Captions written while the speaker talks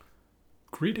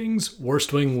Greetings,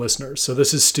 Worst Wing listeners. So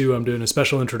this is Stu. I'm doing a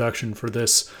special introduction for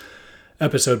this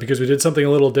episode because we did something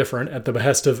a little different at the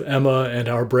behest of Emma and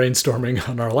our brainstorming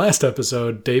on our last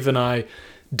episode. Dave and I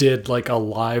did like a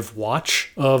live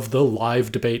watch of the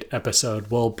live debate episode.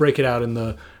 We'll break it out in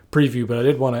the preview, but I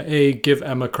did want to A, give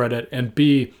Emma credit, and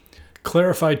B,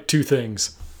 clarify two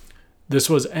things.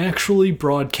 This was actually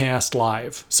broadcast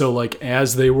live. So like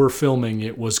as they were filming,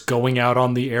 it was going out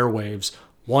on the airwaves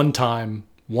one time,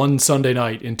 one Sunday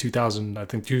night in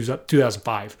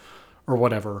 2005 or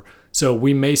whatever. So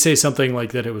we may say something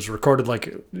like that it was recorded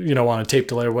like, on a tape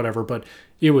delay or whatever, but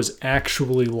it was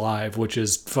actually live, which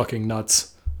is fucking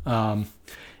nuts.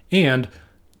 And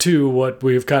two, what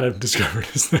we've kind of discovered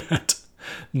is that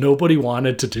nobody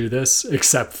wanted to do this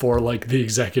except for like the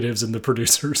executives and the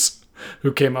producers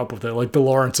who came up with it, like the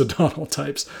Lawrence O'Donnell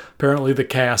types. Apparently the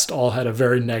cast all had a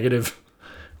very negative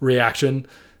reaction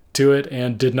to it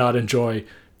and did not enjoy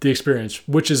the experience,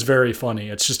 which is very funny.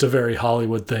 It's just a very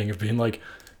Hollywood thing of being like,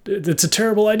 it's a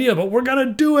terrible idea, but we're going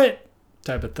to do it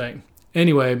type of thing.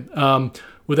 Anyway,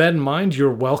 with that in mind,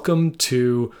 you're welcome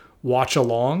to watch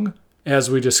along as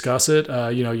we discuss it.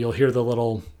 You'll hear the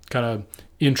little kind of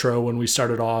intro when we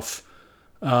started off.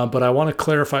 But I want to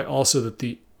clarify also that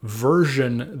the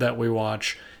version that we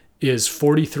watch is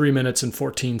 43 minutes and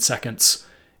 14 seconds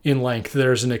in length.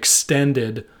 There's an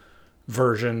extended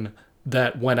version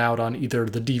that went out on either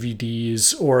the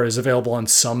DVDs or is available on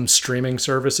some streaming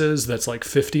services that's like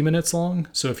 50 minutes long.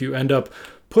 So if you end up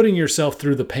putting yourself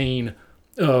through the pain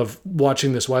of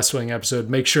watching this West Wing episode,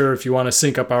 make sure if you want to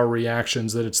sync up our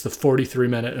reactions that it's the 43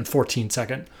 minute and 14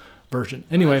 second version.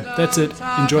 Anyway, that's it.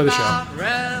 Enjoy the show.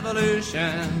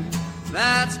 Revolution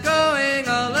that's going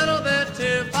a little bit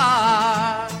too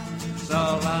far. So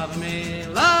love me,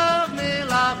 love me,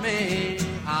 love me.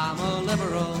 I'm a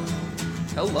liberal.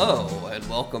 Hello, and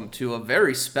welcome to a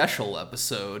very special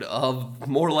episode of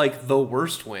more like The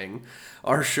Worst Wing,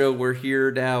 our show. We're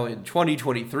here now in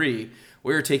 2023.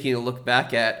 We're taking a look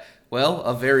back at, well,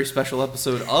 a very special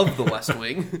episode of The West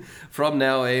Wing from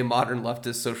now a modern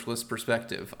leftist socialist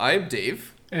perspective. I'm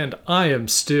Dave. And I am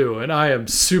Stu, and I am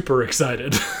super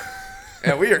excited.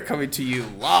 And we are coming to you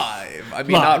live. I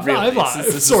mean, not really.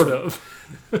 Live, sort of.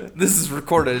 This is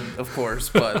recorded, of course,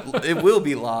 but it will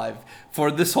be live. For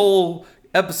this whole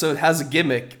episode has a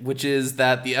gimmick, which is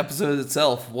that the episode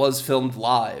itself was filmed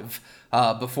live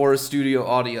before a studio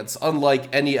audience, unlike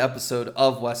any episode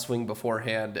of West Wing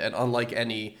beforehand and unlike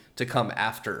any to come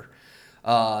after.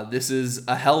 This is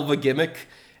a hell of a gimmick,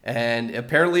 and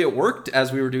apparently it worked.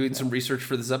 As we were doing some research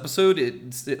for this episode,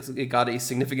 it got a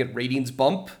significant ratings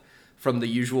bump from the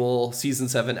usual season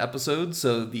 7 episodes.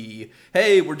 So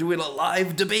hey, we're doing a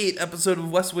live debate episode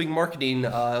of West Wing marketing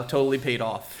totally paid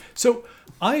off. So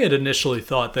I had initially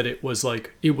thought that it was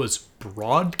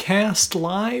broadcast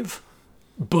live,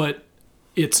 but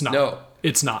it's not. No,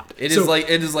 it's not. It is like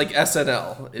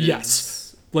SNL.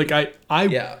 Yes. I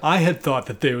had thought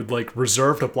that they would like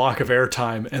reserved a block of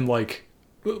airtime and like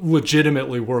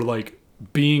legitimately were like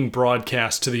being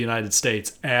broadcast to the United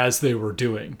States as they were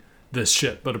doing this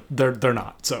shit, but they're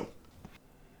not. So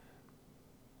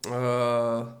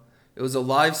it was a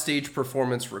live stage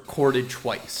performance recorded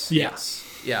twice. Yes.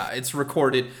 Yeah, it's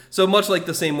recorded. So much like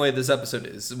the same way this episode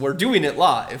is. We're doing it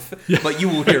live, but you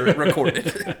will hear it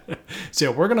recorded. So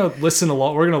yeah, we're going to listen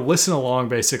along. We're going to listen along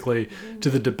basically to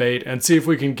the debate and see if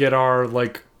we can get our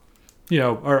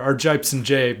our jipes and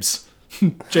jabs.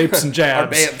 Japes and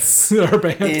jabs. Our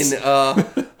bands.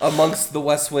 In amongst the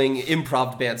West Wing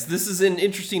improv bands. This is an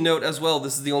interesting note as well.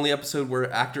 This is the only episode where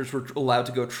actors were allowed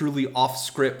to go truly off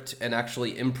script and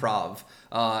actually improv.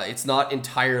 It's not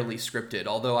entirely scripted,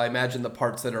 although I imagine the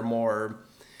parts that are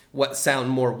sound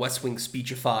more West Wing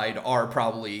speechified are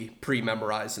probably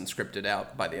pre-memorized and scripted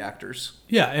out by the actors.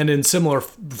 Yeah, and in similar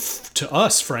to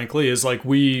us, frankly, is like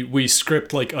we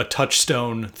script like a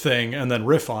touchstone thing and then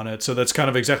riff on it. So that's kind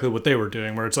of exactly what they were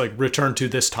doing, where it's like return to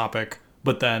this topic,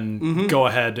 but then go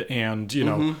ahead and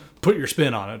put your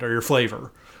spin on it or your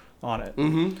flavor on it,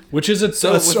 which is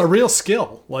a real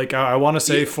skill. Like I want to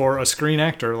say for a screen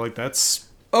actor, like that's.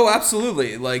 Oh,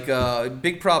 absolutely. Like,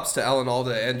 big props to Alan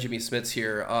Alda and Jimmy Smits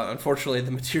here. Unfortunately,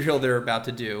 the material they're about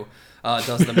to do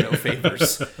does them no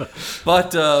favors.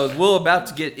 But we're about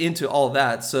to get into all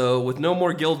that. So with no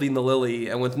more gilding the lily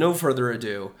and with no further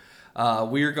ado,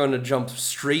 we are going to jump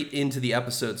straight into the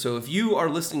episode. So if you are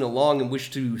listening along and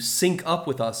wish to sync up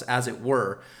with us, as it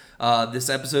were, this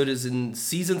episode is in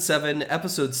Season 7,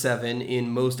 Episode 7 in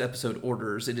most episode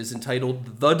orders. It is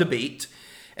entitled The Debate.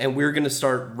 And we're going to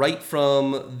start right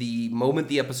from the moment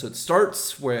the episode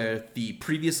starts, where the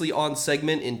previously on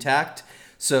segment intact.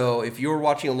 So if you're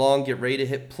watching along, get ready to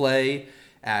hit play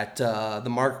at the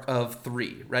mark of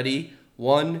 3. Ready?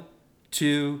 1,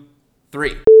 2,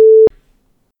 3.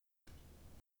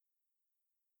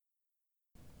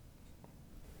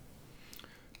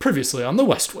 Previously on The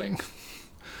West Wing.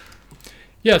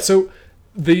 Yeah, so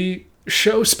the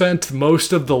show spent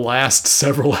most of the last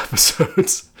several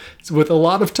episodes with a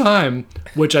lot of time,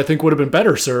 which I think would have been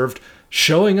better served,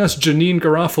 showing us Janine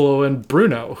Garofalo and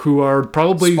Bruno, who are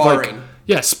probably Sparring.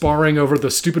 sparring over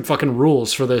the stupid fucking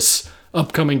rules for this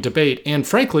upcoming debate. And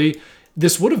frankly,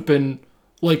 this would have been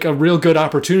like a real good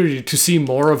opportunity to see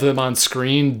more of them on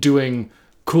screen doing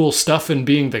cool stuff and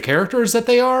being the characters that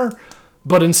they are.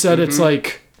 But instead it's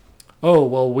like, oh,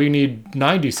 well, we need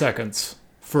 90 seconds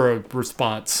for a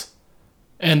response.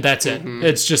 And that's it.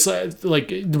 It's just like,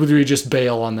 we just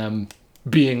bail on them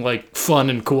being like fun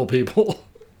and cool people.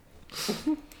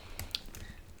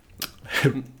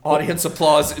 Audience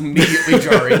applause immediately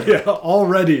jarring. Yeah,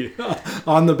 already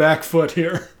on the back foot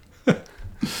here.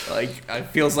 Like, it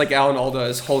feels like Alan Alda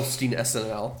is hosting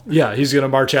SNL. Yeah, he's going to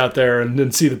march out there and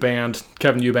then see the band.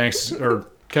 Kevin Eubanks,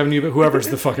 whoever's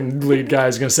the fucking lead guy,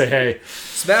 is going to say, hey.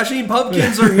 Smashing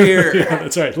Pumpkins are here. Yeah,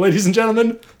 that's right. Ladies and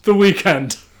gentlemen, The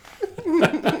Weeknd.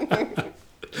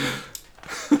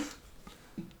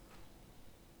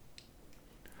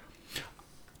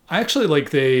 I actually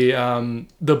like the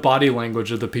body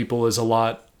language of the people is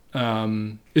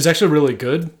is actually really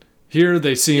good. Here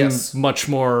they seem much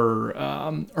more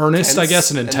earnest, I guess,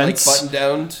 and intense. And like buttoned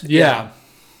down.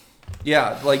 Yeah.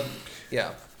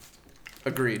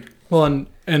 Agreed. Well, and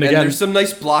again, there's some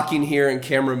nice blocking here and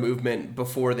camera movement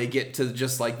before they get to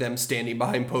just like them standing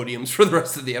behind podiums for the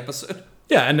rest of the episode.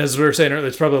 Yeah, and as we were saying earlier,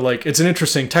 it's probably like, it's an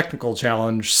interesting technical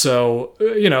challenge. So,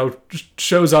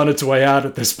 show's on its way out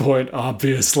at this point,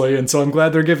 obviously. And so I'm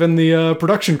glad they're giving the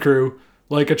production crew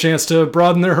like a chance to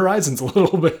broaden their horizons a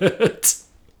little bit.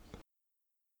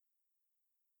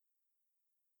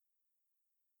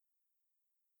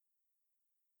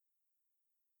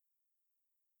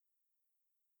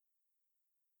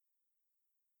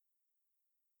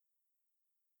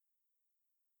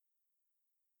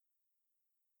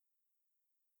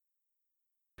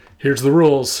 Here's the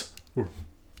rules.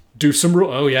 Do some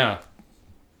rules. Oh, yeah.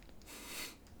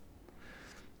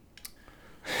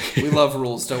 We love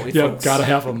rules, don't we, Yeah, folks? gotta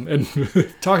have them. And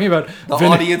talking about... The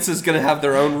audience is going to have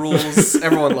their own rules.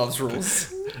 Everyone loves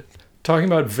rules. Talking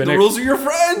about Vinnick... The rules are your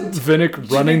friend! Vinnick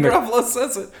running Garoppolo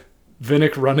says it.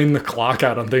 Vinnick running the clock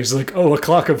out on things. Like, oh, a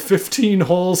clock of 15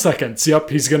 whole seconds. Yep,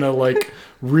 he's going to, like,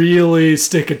 really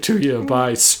stick it to you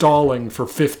by stalling for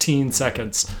 15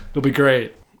 seconds. It'll be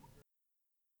great.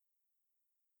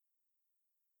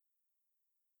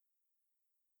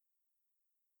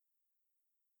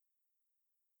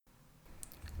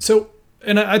 So,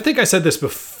 and I think I said this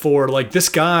before, like, this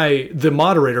guy, the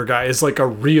moderator guy, is like a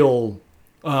real,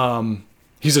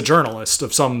 he's a journalist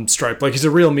of some stripe. Like, he's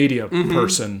a real media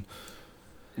person.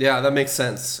 Yeah, that makes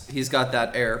sense. He's got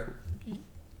that air.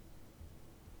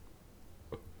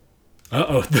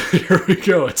 Uh-oh, here we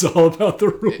go. It's all about the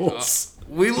rules.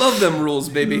 We love them rules,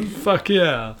 baby. Fuck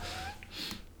yeah.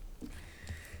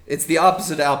 It's the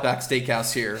opposite Outback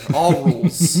Steakhouse here. All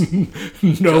rules.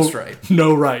 No, just right.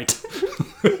 No right.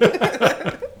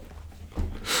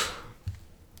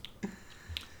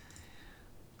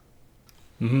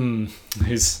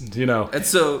 He's, And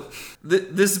so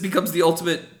this becomes the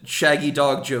ultimate Shaggy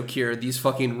Dog joke here. These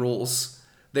fucking rules.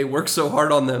 They work so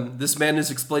hard on them. This man is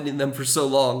explaining them for so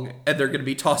long, and they're going to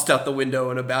be tossed out the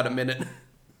window in about a minute.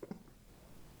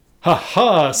 Ha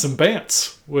ha, some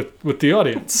bants with the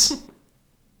audience.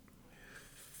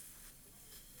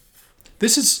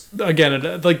 This is,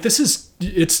 again, like,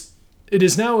 it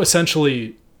is now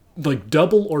essentially like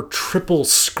double or triple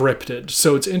scripted.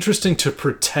 So it's interesting to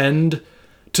pretend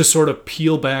to sort of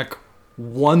peel back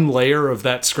one layer of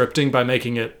that scripting by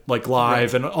making it like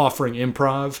live and offering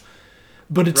improv.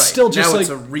 But it's still just now like...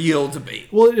 it's a real debate.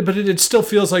 Well, but it still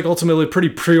feels like ultimately pretty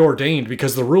preordained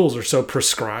because the rules are so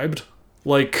prescribed.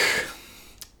 Like...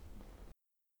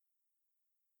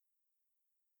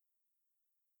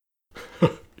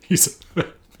 is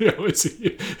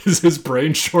his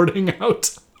brain shorting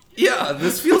out? Yeah,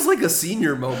 this feels like a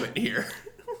senior moment here.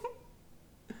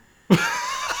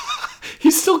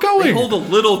 He's still going. They hold a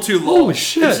little too long. Holy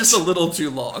shit. It's just a little too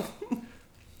long.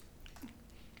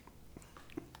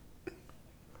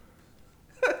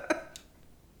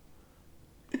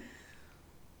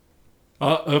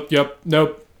 Yep.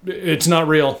 Nope. It's not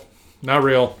real. Not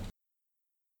real.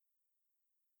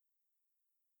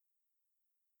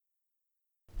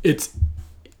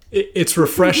 It's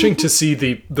refreshing to see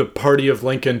the Party of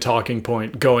Lincoln talking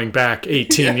point going back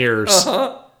 18 years.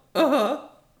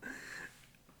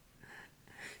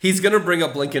 He's going to bring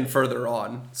up Lincoln further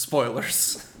on.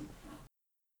 Spoilers.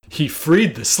 He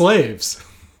freed the slaves.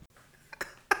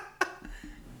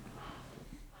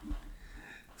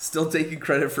 Still taking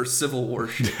credit for Civil War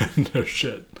shit. No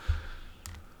shit.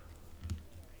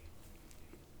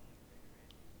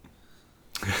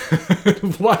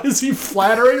 Why is he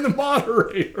flattering the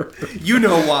moderator? You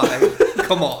know why.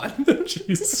 Come on.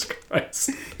 Jesus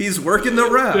Christ. He's working the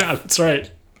rep. Yeah, that's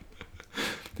right.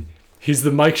 He's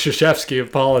the Mike Krzyzewski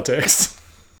of politics.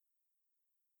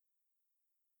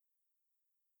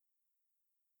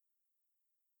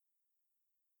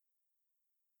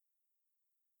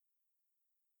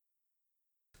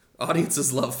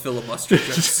 Audiences love filibuster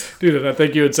jokes. Dude, I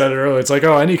think you had said it earlier. It's like,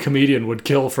 oh, any comedian would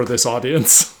kill for this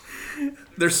audience.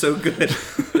 They're so good.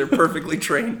 They're perfectly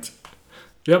trained.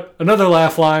 Yep, another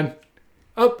laugh line.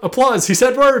 Oh, applause, he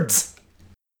said words.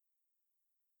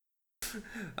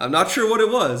 I'm not sure what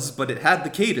it was, but it had the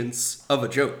cadence of a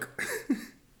joke.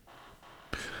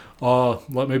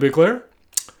 Let me be clear.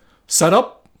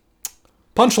 Setup,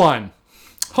 punchline.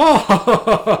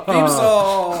 Theme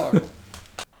song!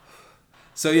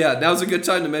 So yeah, now's a good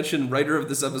time to mention writer of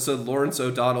this episode, Lawrence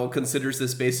O'Donnell, considers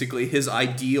this basically his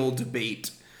ideal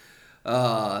debate.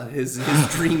 His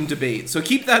dream debate. So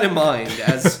keep that in mind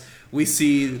as we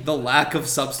see the lack of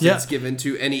substance given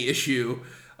to any issue,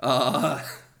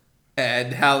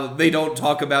 and how they don't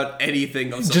talk about anything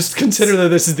of substance. Just consider that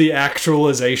this is the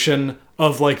actualization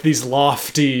of like these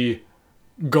lofty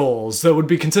goals that would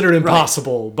be considered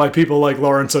impossible by people like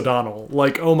Lawrence O'Donnell.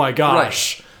 Like, oh my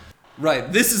gosh.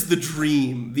 Right. This is the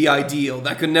dream, the ideal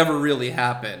that could never really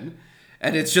happen.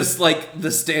 And it's just like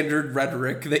the standard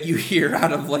rhetoric that you hear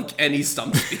out of like any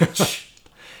stump speech.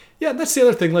 Yeah, that's the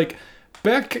other thing. Like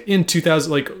back in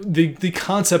 2000, like the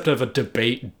concept of a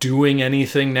debate doing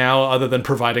anything now other than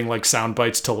providing like sound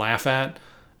bites to laugh at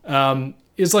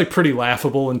is like pretty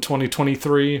laughable in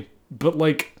 2023. But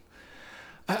like,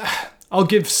 I'll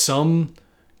give some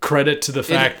credit to the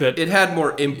fact that it had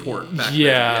more import back then.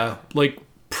 Yeah, like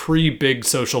pre-big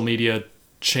social media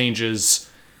changes,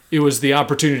 it was the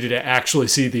opportunity to actually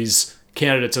see these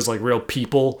candidates as like real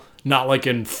people, not like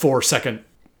in 4-second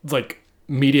like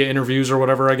media interviews or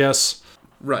whatever, I guess.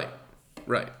 Right.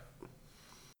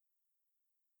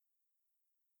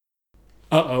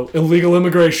 Uh-oh, illegal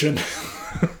immigration.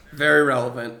 Very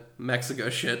relevant. Mexico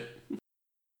shit.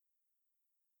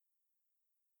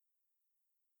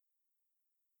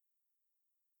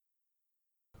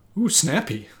 Ooh,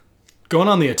 snappy. Going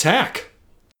on the attack.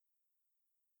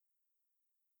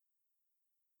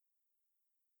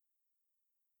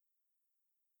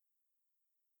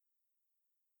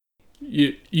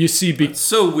 You see... It's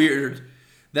so weird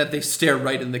that they stare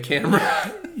right in the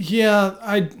camera. Yeah,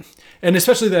 and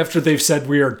especially after they've said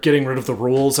we are getting rid of the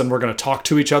rules and we're going to talk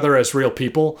to each other as real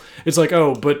people. It's like,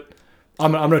 oh, but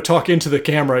I'm going to talk into the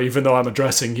camera even though I'm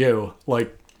addressing you.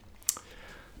 Like...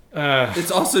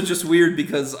 It's also just weird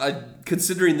because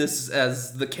considering this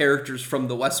as the characters from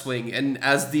The West Wing, and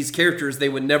as these characters, they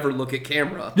would never look at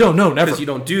camera. No, never. Because you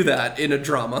don't do that in a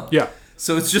drama. Yeah.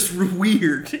 So it's just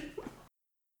weird.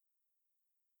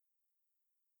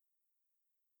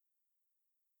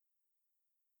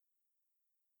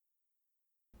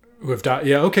 Who have died?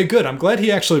 Yeah, okay, good. I'm glad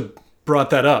he actually brought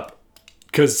that up.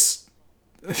 Because,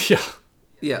 yeah.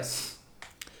 Yes.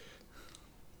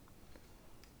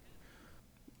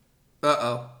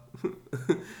 Uh-oh.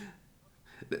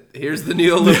 Here's the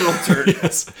neoliberal turn.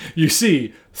 Yes. You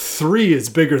see, 3 is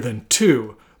bigger than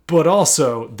 2, but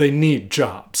also they need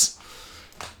jobs.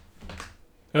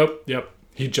 Oh, yep.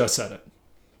 He just said it.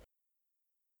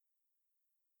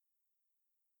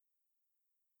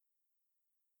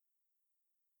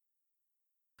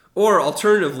 Or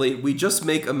alternatively, we just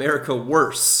make America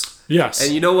worse. Yes.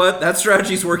 And you know what? That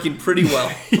strategy's working pretty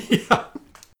well. Yeah.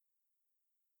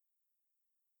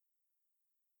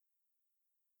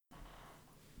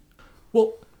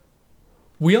 Well,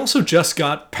 we also just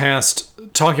got past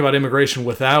talking about immigration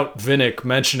without Vinnick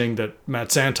mentioning that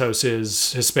Matt Santos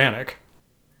is Hispanic.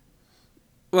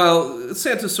 Well,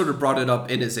 Santos sort of brought it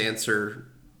up in his answer,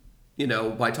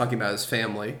 by talking about his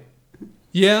family.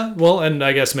 Yeah, well, and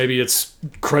I guess maybe it's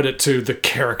credit to the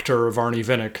character of Arnie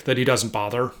Vinnick that he doesn't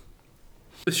bother.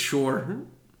 Sure.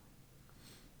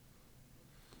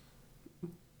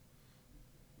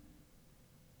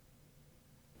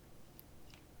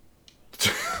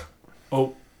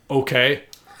 Oh, okay.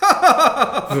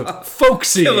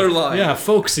 Folksy. Killer line. Yeah,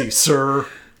 folksy, sir.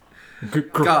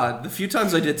 God, the few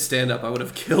times I did stand-up, I would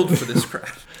have killed for this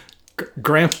crap.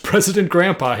 President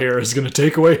Grandpa here is going to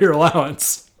take away your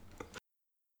allowance.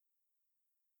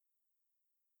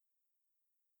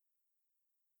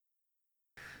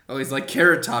 Oh, he's like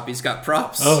Carrot Top. He's got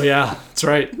props. Oh, yeah. That's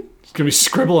right. He's going to be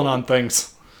scribbling on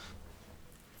things.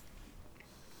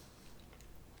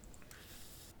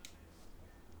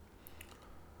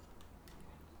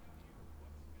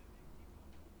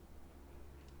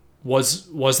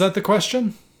 Was that the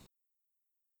question?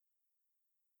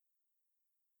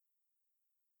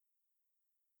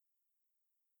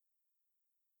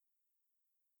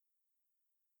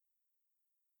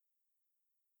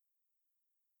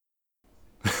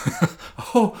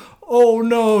 Oh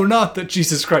no, not that.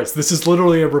 Jesus Christ. This is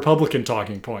literally a Republican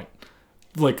talking point.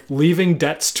 Like, leaving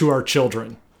debts to our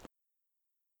children.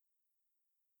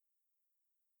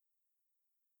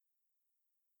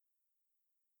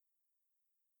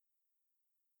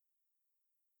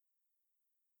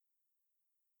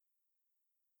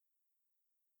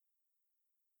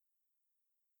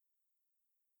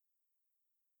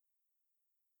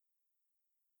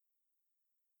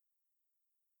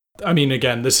 I mean,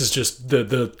 again, this is just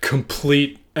the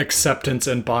complete acceptance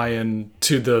and buy-in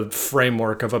to the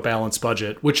framework of a balanced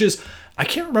budget, which is, I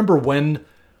can't remember when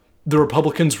the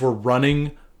Republicans were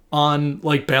running on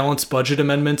like balanced budget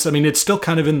amendments. I mean, it's still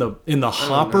kind of in the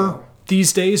hopper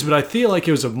these days, but I feel like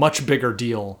it was a much bigger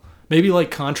deal. Maybe like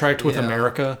Contract with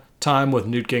America time with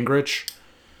Newt Gingrich.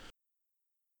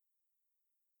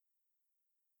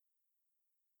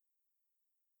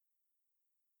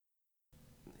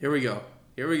 Here we go.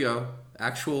 Here we go.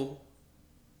 Actual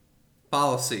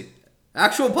policy.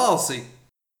 Actual policy.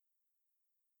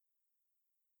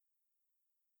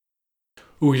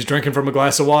 Ooh, he's drinking from a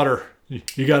glass of water.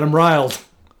 You got him riled.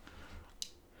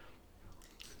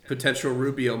 Potential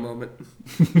Rubio moment.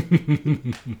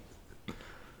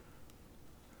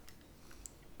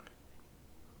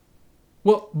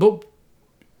 Well, but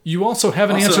you also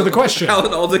haven't answered the question.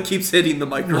 Alan Alda keeps hitting the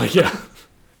microphone. Yeah.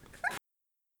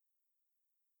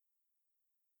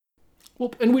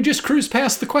 Well, and we just cruised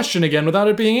past the question again without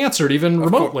it being answered, even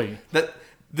remotely.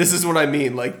 This is what I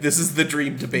mean. Like, this is the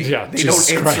dream debate. Yeah, they Jesus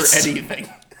don't answer Christ. anything.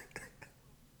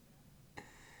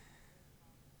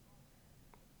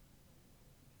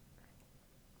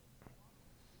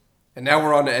 And now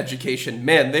we're on to education.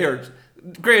 Man, they are...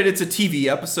 Granted, it's a TV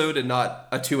episode and not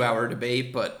a 2-hour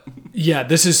debate, but... Yeah,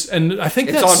 this is... And I think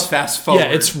it's that's... on fast forward. Yeah,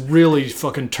 it's really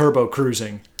fucking turbo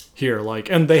cruising here.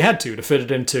 Like, and they had to fit it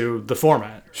into the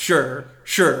format. Sure.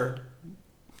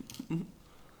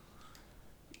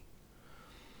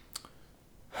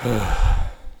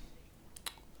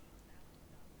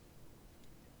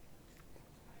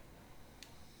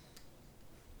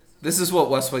 This is what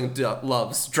West Wing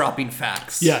loves, dropping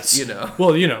facts. Yes. You know.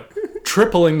 Well,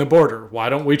 tripling the border. Why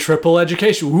don't we triple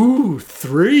education? Ooh,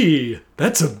 3.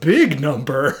 That's a big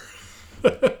number.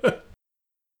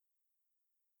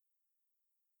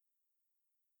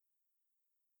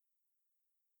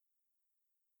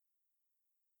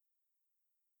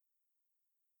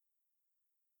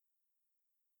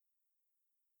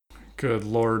 Good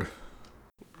Lord.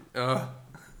 Oh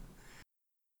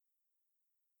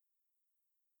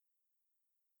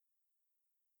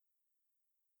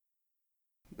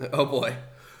boy.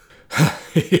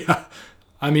 Yeah.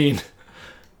 I mean,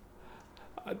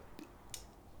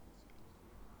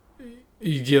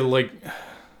 you get like...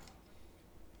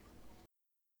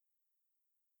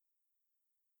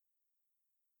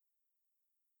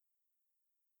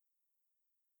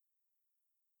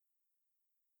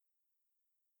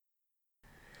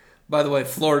 By the way,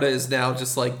 Florida is now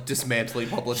just like dismantling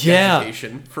public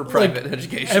education for private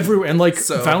education.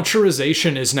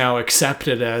 Voucherization is now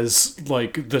accepted as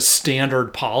like the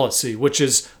standard policy, which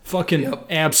is fucking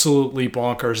absolutely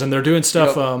bonkers. And they're doing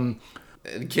stuff. And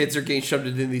kids are getting shoved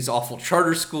into these awful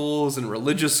charter schools and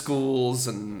religious schools,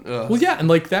 and well, yeah, and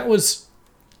like that was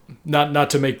not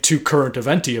to make too current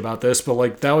eventy about this, but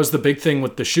like that was the big thing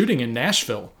with the shooting in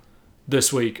Nashville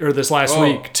this week or this last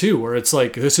week too, where it's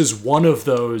like this is one of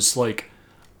those like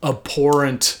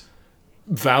abhorrent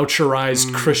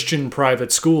voucherized Christian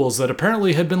private schools that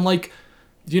apparently had been like,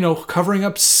 covering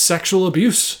up sexual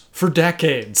abuse for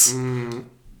decades.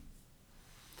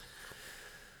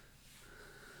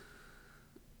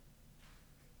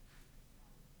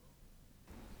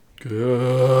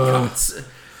 God,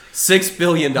 $6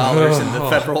 billion in the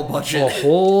federal budget. A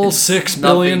whole $6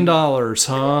 billion,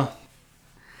 huh?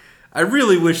 I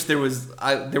really wish there was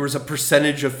a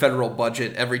percentage of federal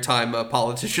budget every time a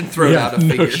politician throws out a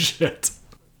figure. No shit.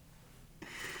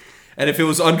 And if it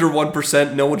was under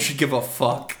 1%, no one should give a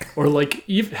fuck. Or like,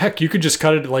 heck, you could just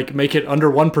cut it, like make it under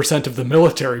 1% of the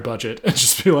military budget and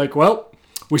just be like, well,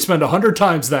 we spend 100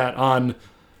 times that on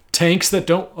tanks that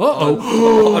don't...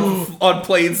 on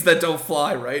planes that don't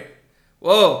fly, right?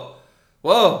 Whoa.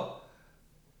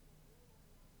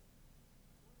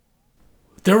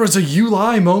 There was a you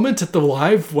lie moment at the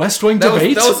live West Wing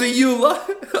debate? That was a you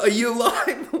lie. A you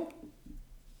lie.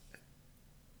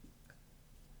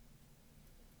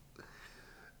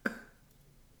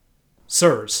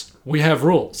 Sirs, we have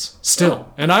rules,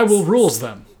 still, and I will rules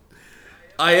them.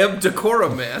 I am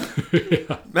decorum, man.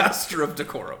 Yeah. Master of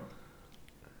decorum.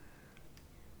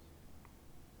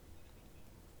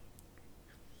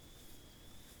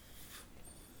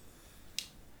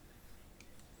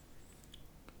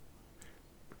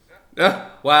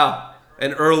 Wow.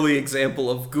 An early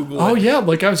example of Google it. Oh, yeah,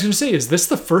 like I was going to say, is this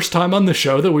the first time on the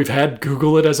show that we've had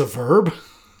Google it as a verb?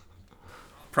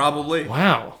 Probably.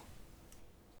 Wow.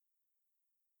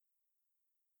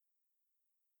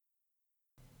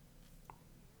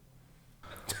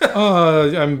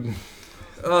 I'm...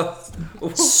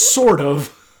 sort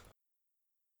of.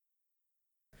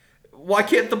 Why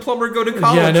can't the plumber go to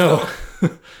college? Yeah, I know.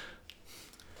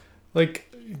 Like...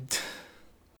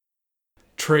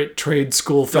 Trade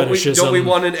school fetishism. Don't we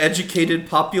want an educated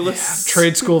populace? Yeah,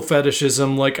 trade school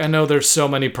fetishism. Like, I know there's so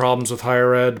many problems with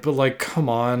higher ed, but like, come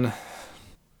on.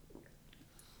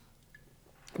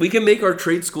 We can make our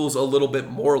trade schools a little bit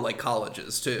more like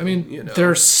colleges too. I mean,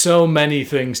 there's so many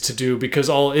things to do because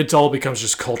it all becomes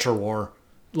just culture war.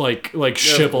 Like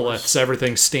shibboleths,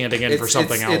 everything's standing in for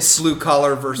something else. It's blue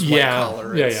collar versus white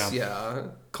collar. Yeah.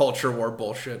 Culture war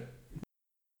bullshit.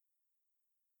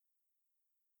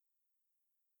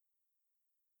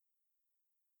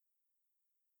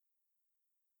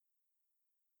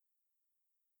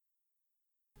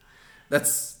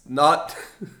 That's not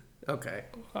okay.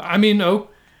 I mean,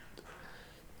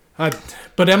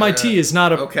 but MIT is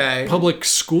not a public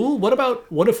school.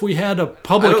 What if we had a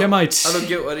public MIT? I don't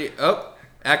get what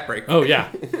act break. Oh yeah.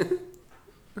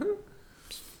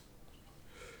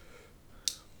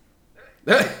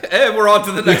 And we're on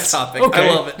to the next topic. Okay.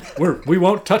 I love it. We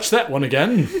won't touch that one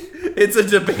again. It's a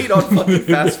debate on fucking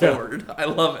fast forward. I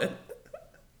love it.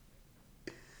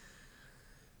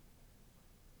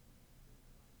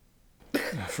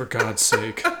 For God's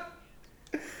sake.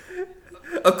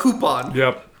 A coupon.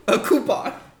 Yep. A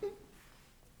coupon.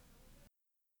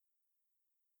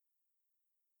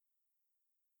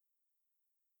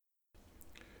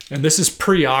 And this is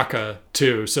pre-ACA,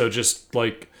 too, so just,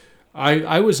 like,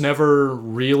 I was never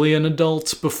really an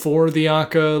adult before the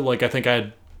ACA. Like, I think I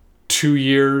had 2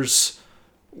 years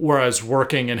where I was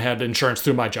working and had insurance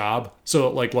through my job, so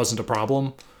it, like, wasn't a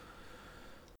problem.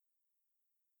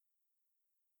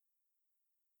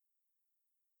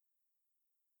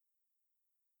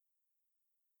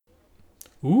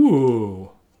 Ooh.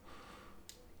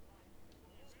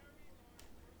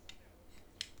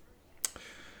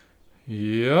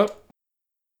 Yep.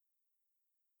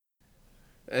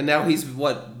 And now he's,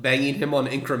 banging him on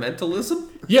incrementalism?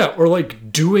 Yeah, or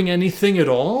like doing anything at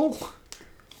all?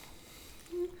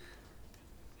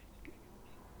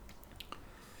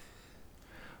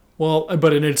 Well,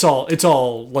 but it's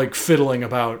all like fiddling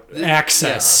about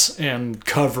access and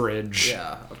coverage.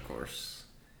 Yeah, of course.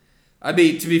 I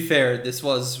mean, to be fair, this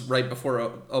was right before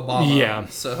Obama. Yeah.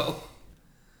 So...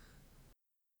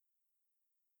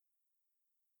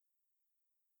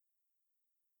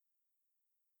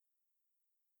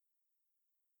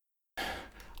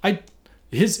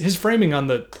 His framing on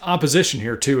the opposition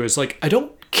here too is like, I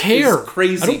don't care. It's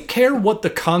crazy. I don't care what the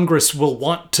Congress will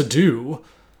want to do.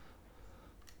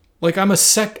 Like, I'm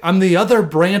the other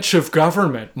branch of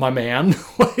government, my man.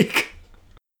 Like,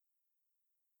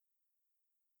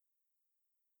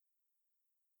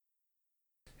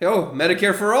 yo,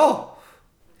 Medicare for all.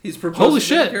 He's proposing holy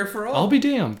shit. Medicare for all. I'll be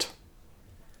damned.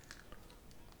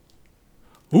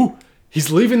 Ooh,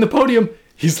 he's leaving the podium.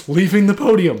 He's leaving the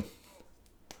podium.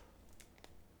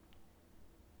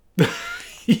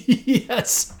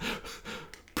 Yes.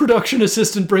 Production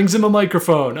assistant brings him a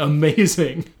microphone.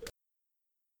 Amazing.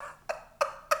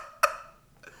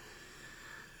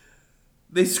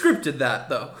 They scripted that,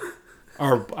 though.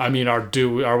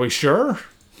 Are we sure?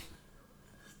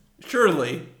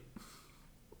 Surely.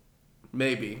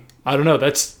 Maybe. I don't know.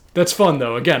 That's fun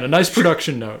though. Again, a nice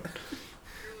production note.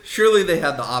 Surely they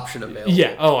had the option available.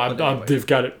 Yeah. Oh, they've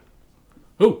got it.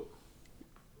 Ooh.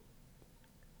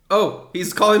 Oh,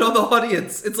 he's calling on the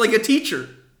audience. It's like a teacher.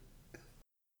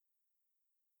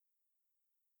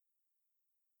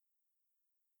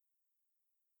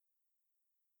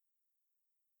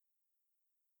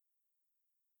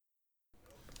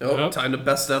 Oh, Yep. Time to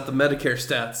bust out the Medicare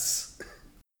stats.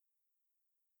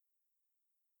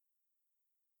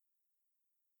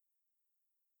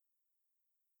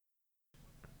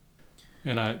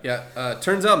 And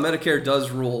turns out Medicare does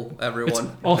rule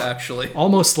everyone, actually.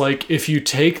 Almost like if you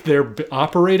take their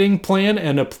operating plan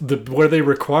and where they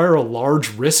require a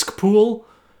large risk pool,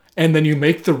 and then you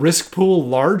make the risk pool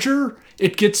larger,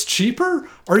 it gets cheaper?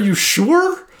 Are you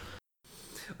sure?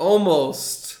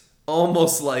 Almost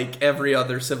like every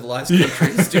other civilized country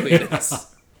is doing this.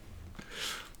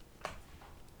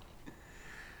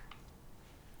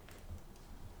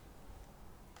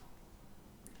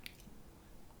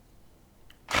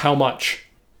 How much?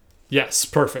 Yes,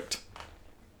 perfect.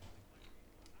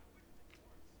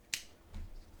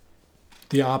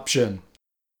 The option.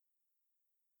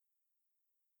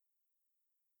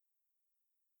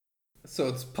 So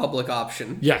it's public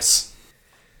option. Yes.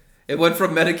 It went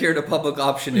from Medicare to public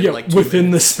option in like 2 within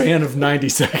minutes. the span of 90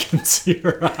 seconds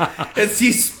here. It's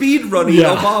he's speed running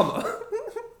Obama.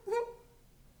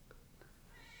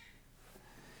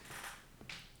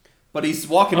 But he's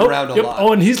walking around a lot.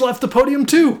 Oh, and he's left the podium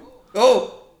too.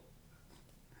 Oh!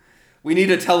 We need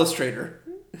a telestrator.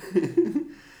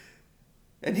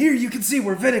 And here you can see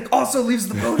where Vinnick also leaves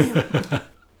the podium.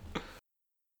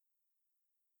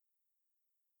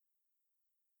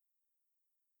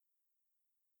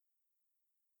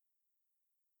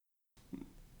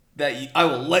 I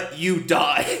will let you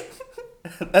die.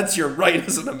 That's your right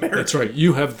as an American. That's right.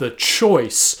 You have the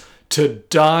choice to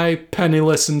die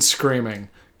penniless and screaming.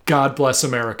 God bless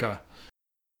America.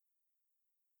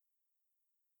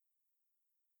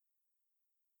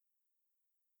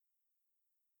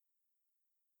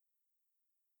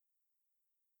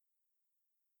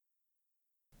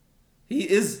 He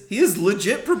is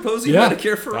legit proposing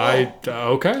Medicare for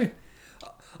all. Okay.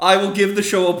 I will give the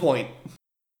show a point.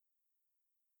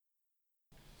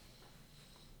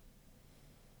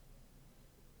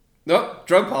 Nope,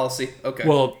 drug policy. Okay.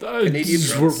 Well,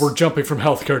 we're jumping from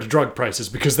healthcare to drug prices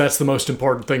because that's the most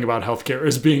important thing about healthcare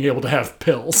is being able to have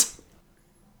pills.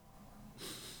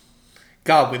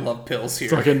 God, we love pills here.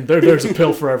 Fucking, there's a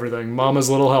pill for everything. Mama's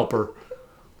little helper.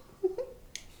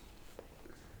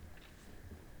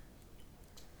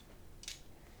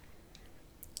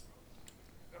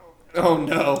 Oh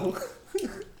no.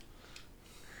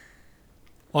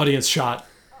 Audience shot.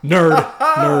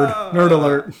 Nerd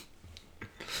alert.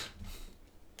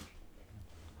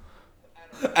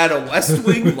 At a West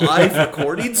Wing live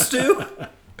recording, Stu?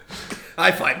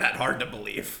 I find that hard to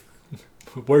believe.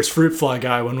 Where's Fruit Fly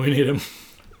Guy when we need him?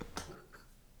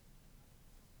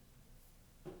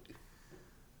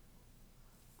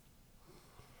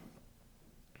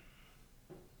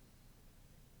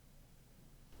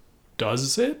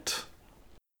 Does it?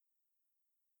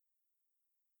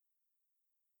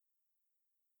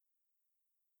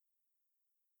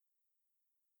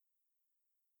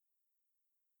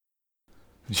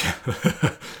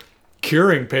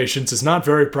 Curing patients is not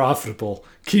very profitable.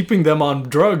 Keeping them on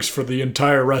drugs for the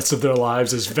entire rest of their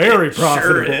lives is very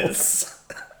profitable. Sure is.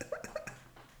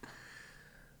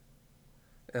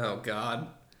 Oh God.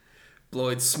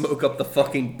 Blowing smoke up the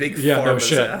fucking big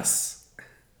pharma's ass.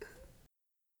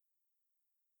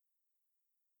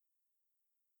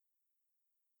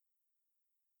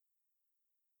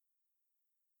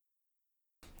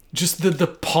 Just the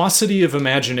paucity of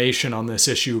imagination on this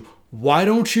issue. Why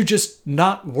don't you just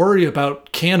not worry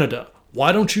about Canada?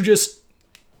 Why don't you just...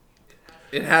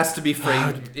 It has to be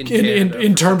framed in Canada.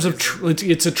 In terms of...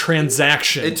 it's a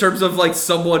transaction. In terms of, like,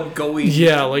 someone going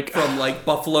from, like,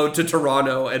 Buffalo to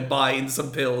Toronto and buying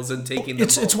some pills and taking them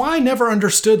home. It's why I never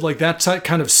understood, like, that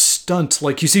kind of stunt.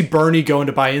 Like, you see Bernie going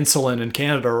to buy insulin in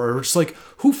Canada, or it's like,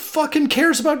 who fucking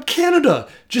cares about Canada?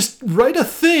 Just write a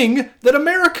thing that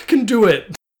America can do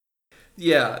it.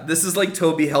 Yeah, this is like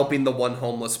Toby helping the one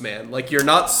homeless man. Like, you're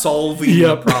not solving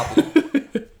the problem.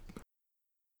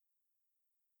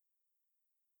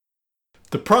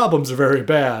 The problems are very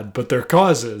bad, but their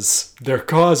causes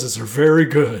are very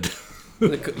good.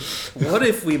 Like, what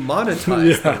if we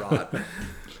monetize the rot?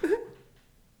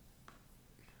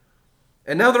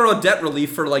 And now they're on debt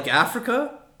relief for, like,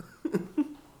 Africa?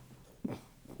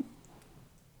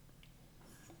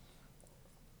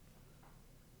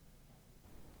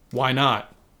 Why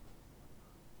not?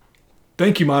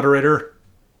 Thank you, moderator.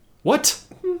 What?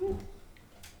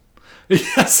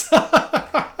 Yes.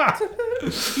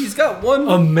 He's got one...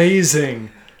 Amazing.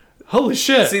 Holy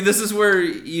shit. See, this is where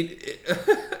you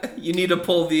need to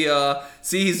pull the...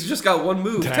 see, he's just got one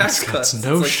move. Tax cuts.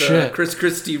 No it's like shit. The Chris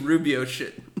Christie Rubio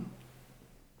shit.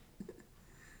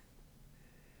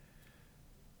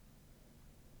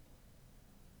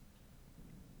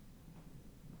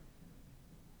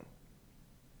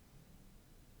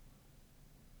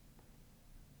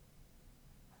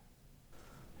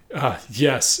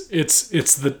 Yes,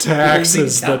 it's the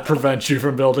taxes that prevent you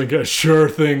from building a sure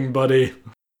thing, buddy.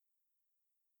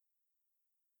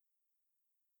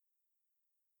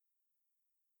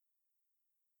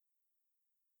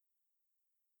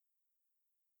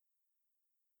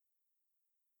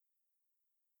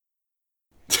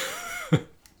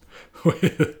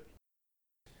 Wait,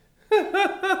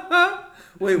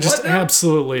 what? Just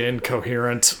absolutely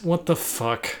incoherent. What the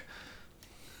fuck?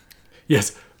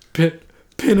 Yes,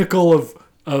 pinnacle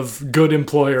of good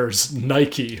employers,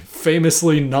 Nike.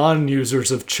 Famously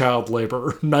non-users of child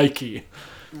labor, Nike.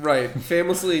 Right,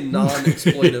 famously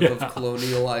non-exploitive of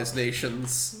colonialized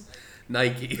nations,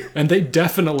 Nike. And they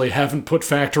definitely haven't put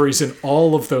factories in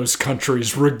all of those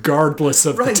countries, regardless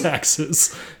of the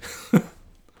taxes.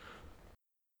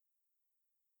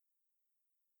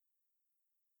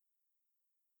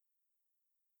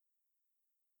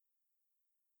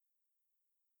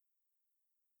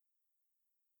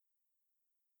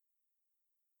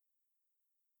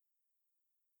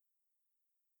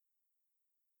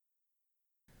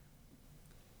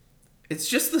 It's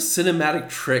just the cinematic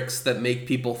tricks that make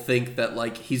people think that,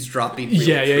 like, he's dropping real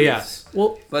Yeah. truths.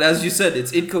 Well, but as you said,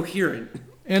 it's incoherent.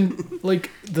 And like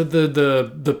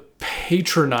the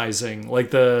patronizing,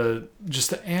 like the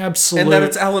absolute, and that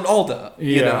it's Alan Alda,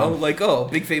 you Yeah. know, like, oh,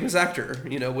 big famous actor,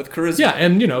 you know, with charisma. Yeah,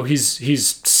 and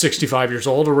he's 65 years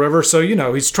old or whatever, so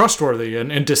he's trustworthy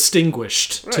and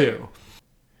distinguished too.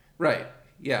 Right.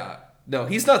 Yeah. No,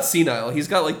 he's not senile. He's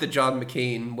got like the John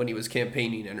McCain when he was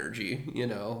campaigning energy, you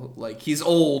know, like he's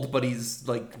old, but he's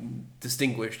like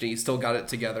distinguished and he's still got it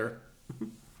together.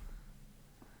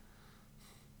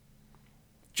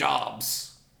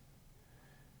 Jobs.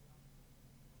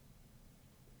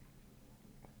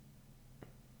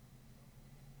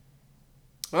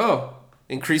 Oh,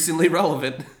 increasingly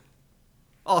relevant.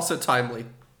 Also timely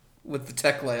with the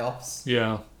tech layoffs.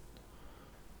 Yeah.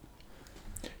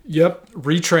 Yep.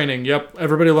 Retraining. Yep.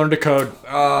 Everybody learn to code.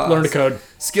 Learn to code.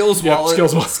 Skills Yep, wallet.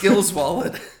 skills wallet. Skills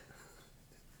wallet.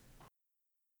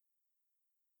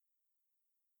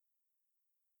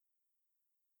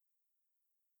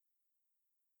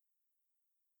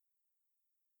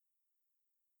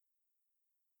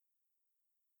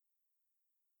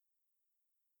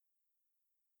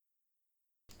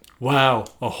 Wow.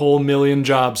 A whole million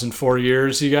jobs in 4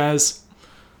 years, you guys.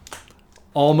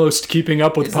 Almost keeping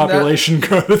up with Isn't population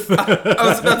growth. I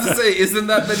was about to say, isn't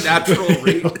that the natural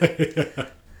rate?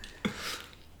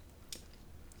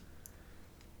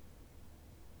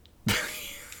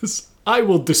 I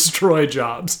will destroy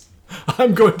jobs.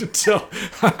 I'm going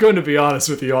to be honest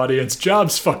with the audience.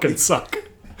 Jobs fucking suck.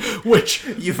 Which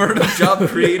You've heard of job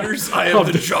creators? I am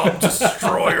the job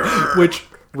destroyer. Which,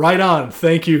 right on.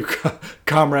 Thank you,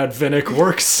 Comrade Vinnick.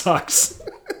 Work sucks.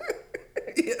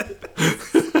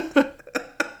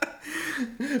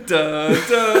 Da,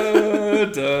 da,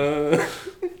 da.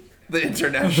 The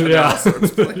international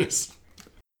sorts place.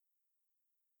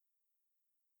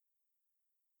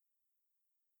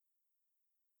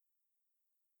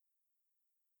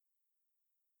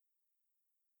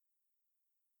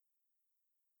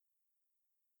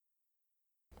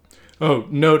 Oh,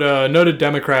 noted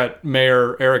Democrat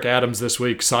Mayor Eric Adams this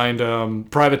week signed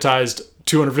privatized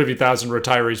 250,000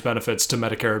 retirees benefits to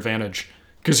Medicare Advantage.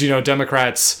 Because,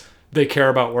 Democrats, they care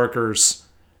about workers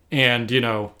and,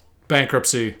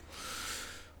 bankruptcy.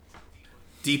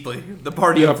 Deeply. The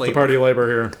party of labor. The party of labor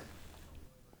here.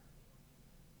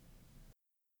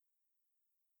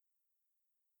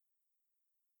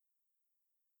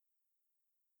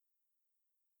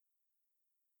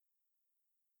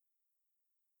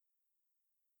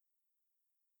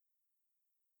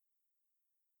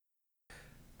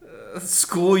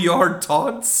 Schoolyard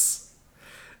taunts?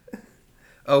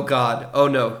 Oh god. Oh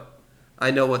no. I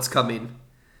know what's coming.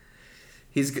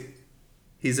 He's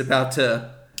about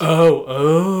to...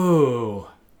 Oh.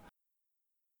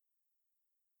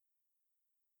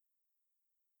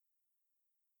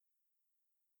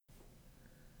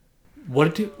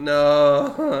 What did you...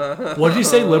 No. What did you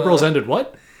say? Liberals ended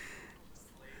what?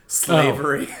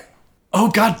 Slavery. Oh,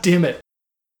 god damn it.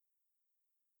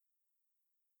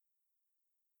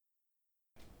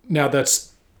 Now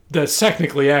that's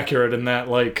technically accurate in that,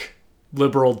 like,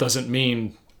 liberal doesn't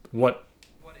mean what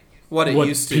it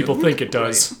used to. People think it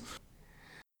does. Right.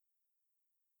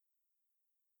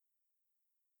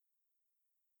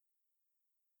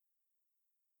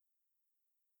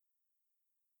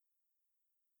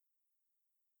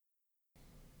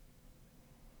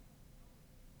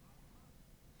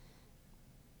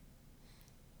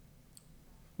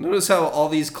 Notice how all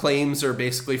these claims are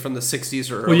basically from the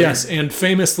 60s or earlier. Well, yes, and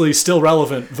famously still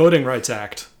relevant Voting Rights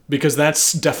Act. because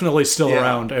that's definitely still Yeah.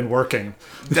 around and working.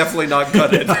 Definitely not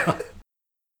gutted.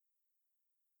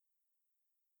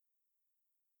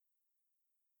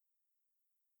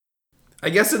 I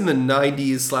guess in the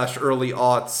 90s / early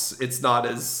aughts, it's not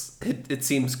as... It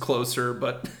seems closer,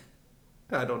 but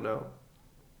I don't know.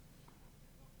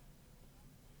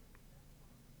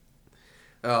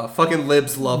 Fucking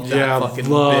libs love that fucking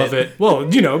love bit. it. Well,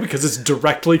 because it's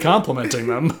directly complimenting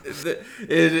them. It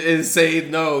is saying,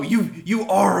 no, you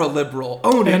are a liberal.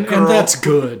 Own it, girl. And that's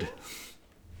good.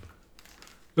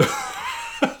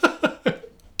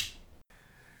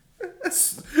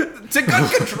 To gun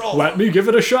control. Let me give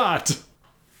it a shot.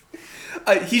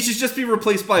 He should just be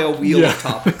replaced by a wheel of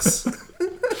topics.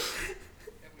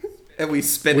 And we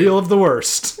spin Wheel it. of the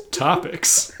worst.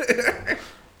 Topics.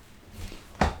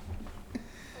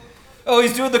 Oh,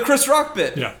 he's doing the Chris Rock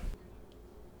bit. Yeah.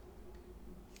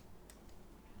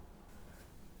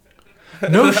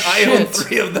 No I own shit.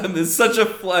 3 of them is such a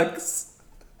flex.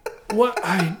 What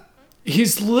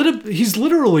he's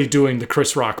literally doing the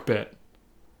Chris Rock bit.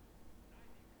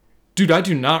 Dude, I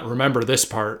do not remember this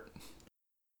part.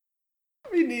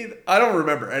 I don't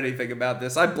remember anything about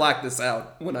this. I black this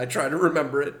out when I try to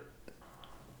remember it.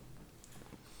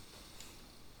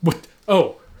 What?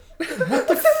 Oh. What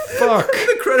the fuck?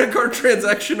 The credit card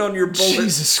transaction on your bullet.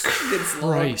 Jesus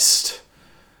Christ.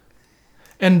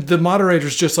 And the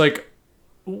moderator's just like,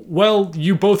 well,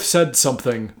 you both said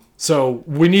something, so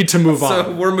we need to move on.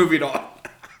 So we're moving on.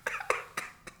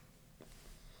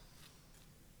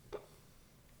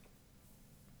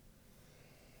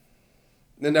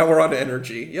 And now we're on to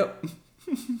energy. Yep.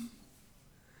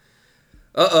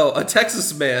 Uh-oh, a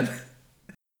Texas man.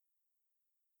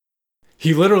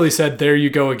 He literally said, there you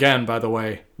go again, by the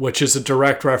way, which is a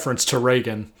direct reference to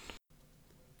Reagan.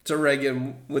 To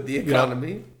Reagan with the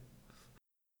economy. Yep.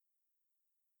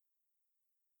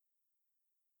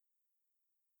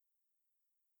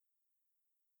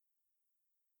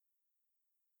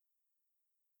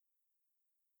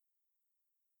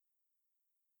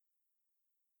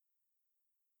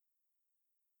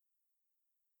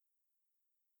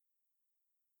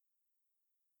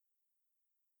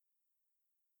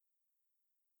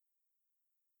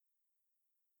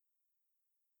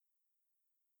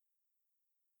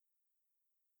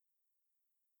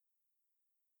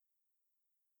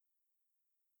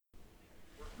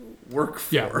 Work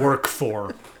for. Yeah, work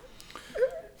for.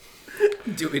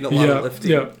 Doing a lot of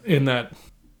lifting. Yeah, in that.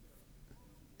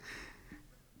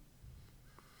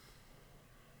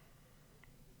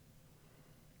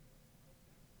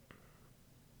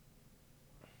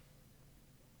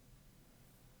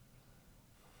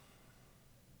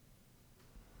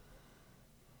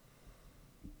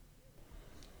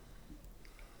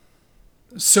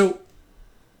 So,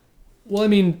 well, I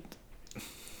mean,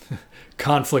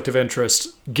 conflict of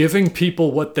interest, giving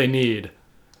people what they need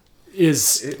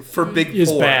is for big is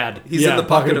poor. bad. He's in the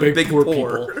pocket of big poor.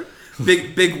 People.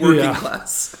 big working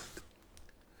class.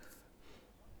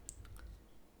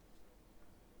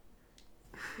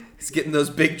 He's getting those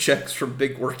big checks from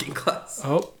big working class.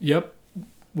 Oh, yep.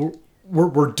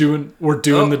 We're doing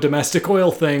the domestic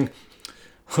oil thing.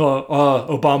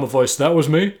 Obama voice. That was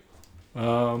me.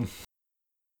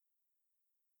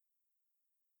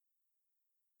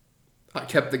 I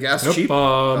kept the gas Yep, cheap. You're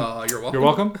welcome. You're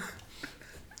welcome.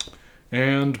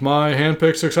 And my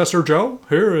handpicked successor, Joe,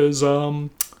 here is also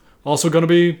going to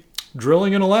be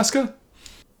drilling in Alaska.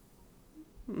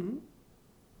 Mm-hmm.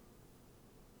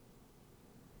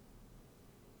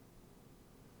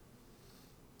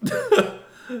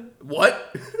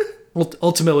 What?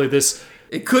 Ultimately, this...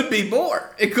 It could be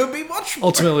more. It could be much more.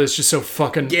 Ultimately, it's just so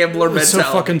fucking... Gambler mentality. It's so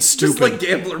fucking stupid. Just like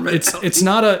gambler mentality. It's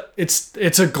not a...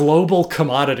 It's a global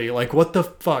commodity. Like, what the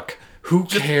fuck? Who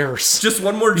cares? Just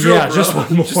one more drill, Yeah, bro. just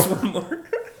one more. Just one more.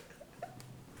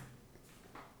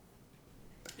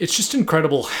 It's just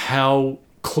incredible how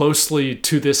closely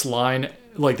to this line,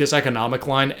 like this economic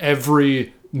line,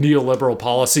 every neoliberal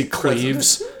policy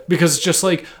cleaves. Because it's just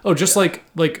like,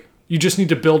 like you just need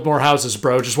to build more houses,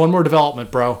 bro. Just one more development,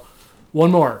 bro.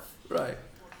 One more. Right.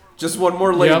 Just one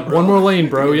more lane, Yep, bro. one more lane,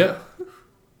 bro. Yep.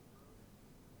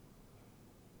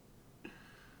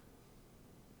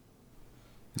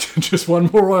 Just one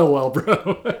more oil well,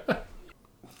 bro.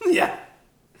 Yeah.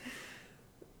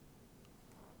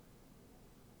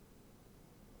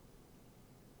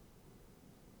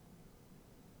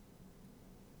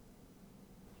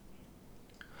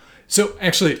 So,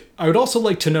 actually, I would also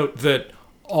like to note that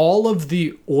all of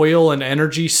the oil and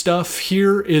energy stuff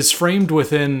here is framed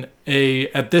within a,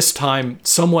 at this time,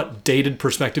 somewhat dated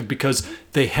perspective because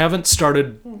they haven't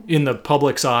started in the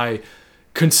public's eye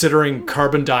considering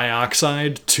carbon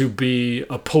dioxide to be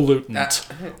a pollutant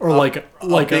or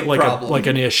like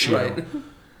an issue. Right.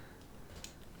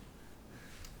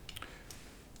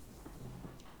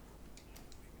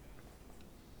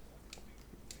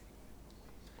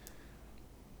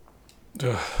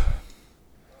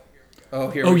 Oh,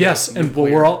 here. Oh yes, and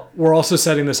we're also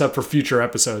setting this up for future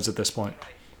episodes at this point.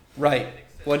 Right.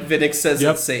 What Vinnick says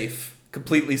Yep. it's safe.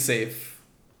 Completely safe.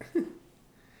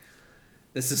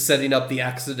 This is setting up the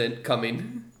accident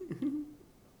coming.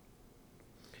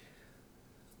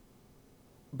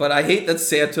 But I hate that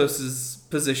Santos's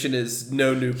position is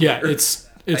no nuclear. Yeah, it's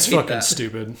I hate fucking that.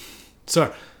 stupid.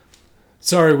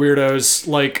 Sorry, weirdos.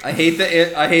 Like, I hate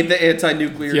the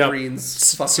anti-nuclear yep.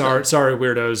 Greens. Fuck Sorry,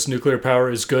 weirdos. Nuclear power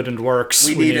is good and works.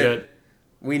 We need it.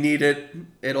 We need it.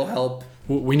 It'll help.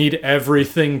 We need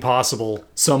everything possible.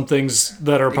 Some things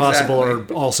that are possible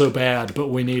Exactly. are also bad, but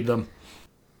we need them.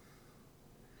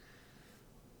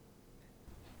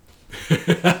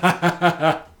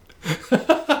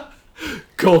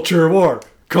 Culture war.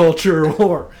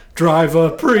 Drive a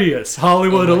Prius.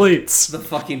 Hollywood elites. The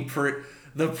fucking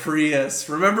the Prius.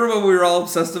 Remember when we were all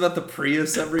obsessed about the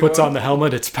Prius, everyone? Puts on the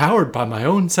helmet. It's powered by my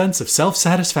own sense of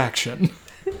self-satisfaction.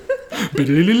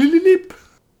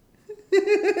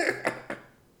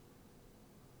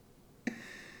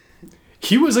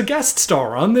 He was a guest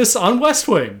star on West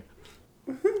Wing.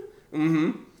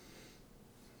 Mm-hmm.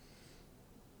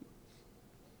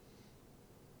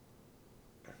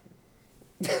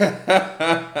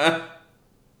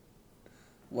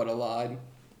 What a line.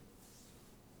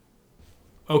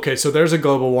 Okay, so there's a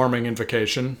global warming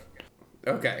invocation.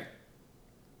 Okay.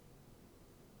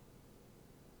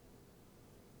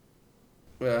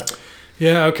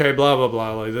 Yeah, okay, blah, blah,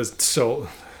 blah. Like this, so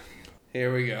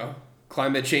Here we go.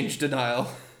 Climate change denial.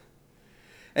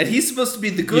 And he's supposed to be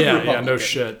the good Republican. Yeah, no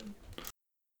shit.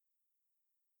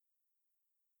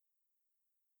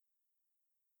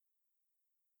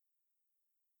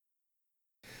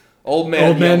 Old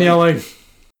man yelling.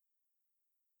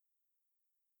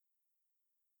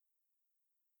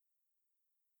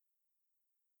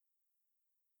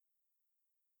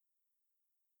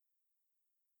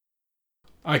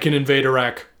 I can invade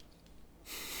Iraq.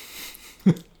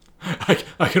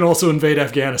 I can also invade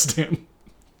Afghanistan.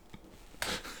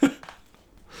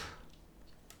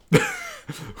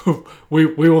 we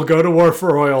will go to war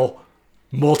for oil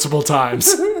multiple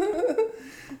times.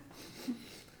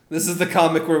 This is the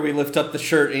comic where we lift up the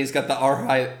shirt and he's got the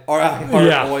R.I.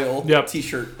 oil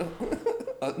t-shirt.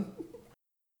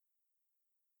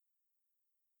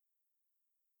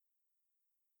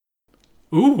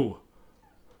 Ooh.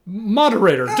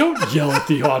 Moderator, don't yell at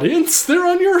the audience. They're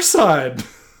on your side.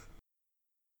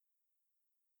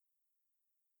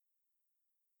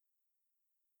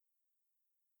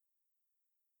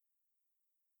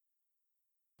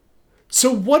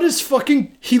 So what is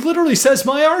fucking... He literally says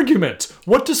my argument.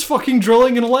 What does fucking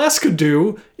drilling in Alaska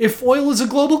do if oil is a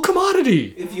global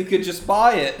commodity? If you could just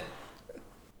buy it.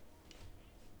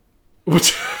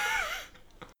 What?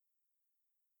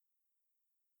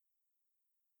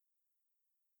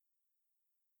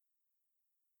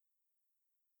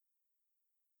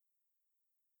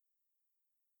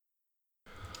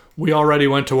 We already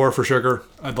went to war for sugar,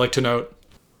 I'd like to note.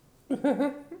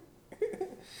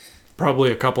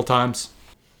 Probably a couple times.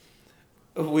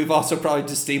 We've also probably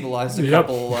destabilized a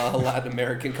couple Latin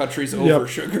American countries over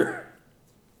sugar.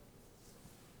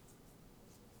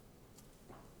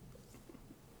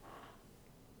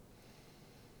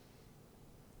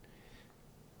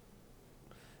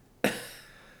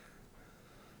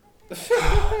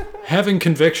 Having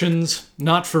convictions,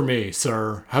 not for me,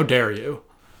 sir. How dare you?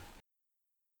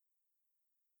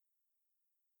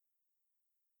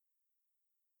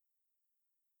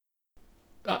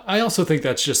 I also think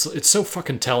that's just, it's so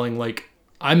fucking telling. Like,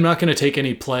 I'm not going to take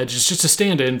any pledge. It's just a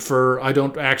stand-in for I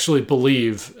don't actually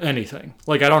believe anything.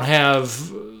 Like, I don't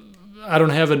have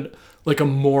a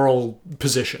moral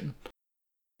position.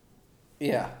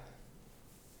 Yeah.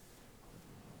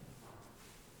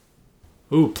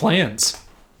 Ooh, plans.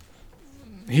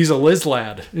 He's a Liz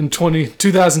lad in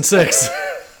 2006.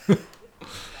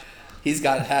 He's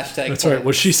got hashtag That's plans. right.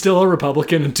 Was she still a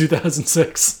Republican in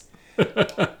 2006?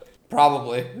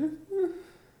 Probably.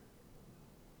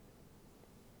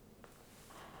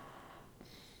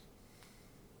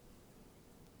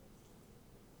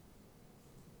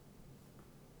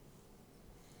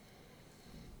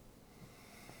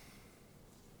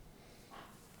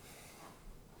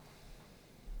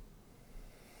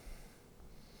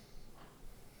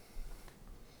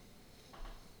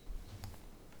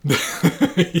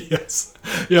 Yes.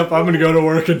 Yep, I'm going to go to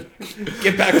work and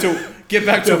Get back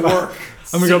to work.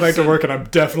 I'm going to go back to work and I'm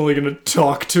definitely going to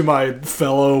talk to my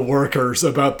fellow workers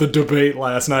about the debate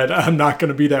last night. I'm not going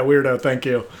to be that weirdo, thank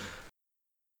you.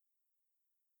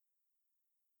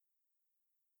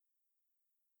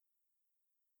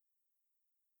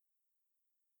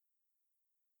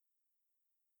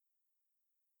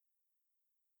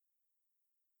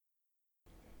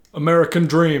 American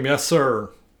dream, yes sir.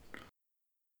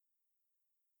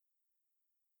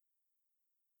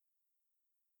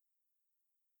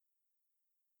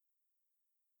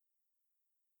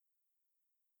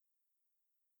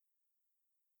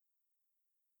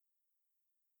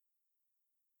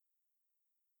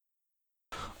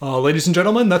 Ladies and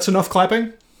gentlemen, that's enough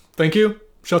clapping. Thank you.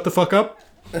 Shut the fuck up.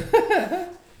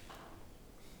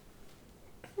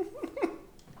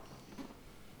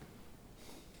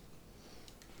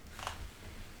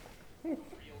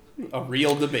 A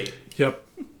real debate. Yep.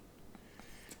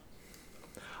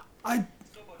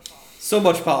 So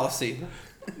much policy.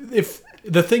 If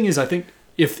the thing is, I think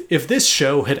if this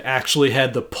show had actually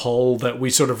had the pull that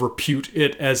we sort of repute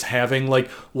it as having, like,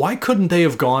 why couldn't they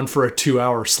have gone for a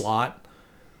 2-hour slot?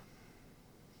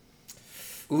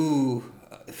 Ooh,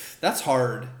 that's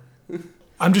hard.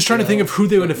 I'm just trying to think of who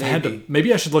they would have had maybe. to.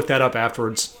 Maybe I should look that up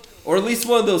afterwards. Or at least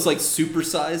one of those like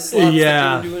supersized slots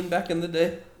Yeah. that they were doing back in the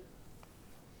day.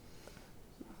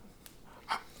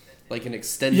 Like an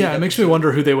extended. Yeah, it makes me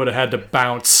wonder who they would have had to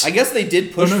bounce. I guess they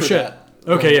did push Oh, no for shit. that.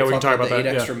 Okay, yeah, we can talk about the that,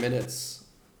 8 yeah. extra minutes.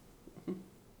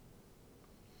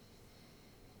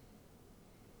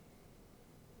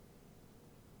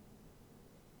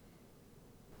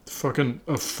 Fucking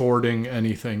affording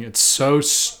anything. It's so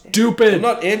stupid. I'm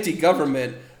not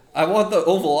anti-government. I want the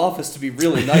Oval Office to be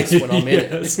really nice when I'm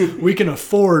Yes, in it. we can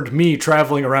afford me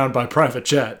traveling around by private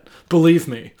jet. Believe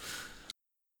me.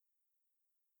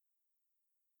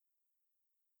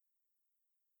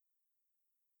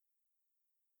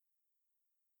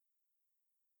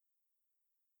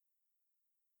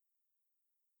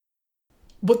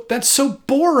 But that's so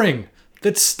boring.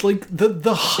 That's like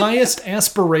the highest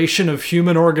aspiration of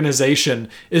human organization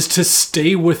is to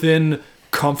stay within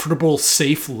comfortable,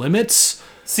 safe limits.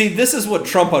 See, this is what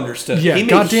Trump understood. Yeah, he made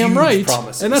goddamn huge right.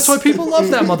 promises. And that's why people love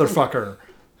that motherfucker.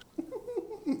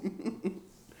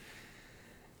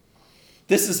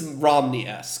 This is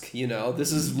Romney-esque, you know?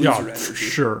 This is loser Yeah, energy. for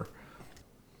sure.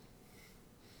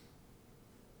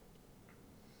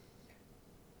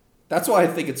 That's why I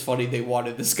think it's funny they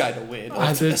wanted this guy to win.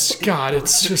 It's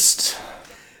just...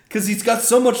 Because he's got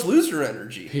so much loser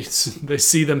energy. They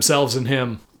see themselves in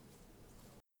him.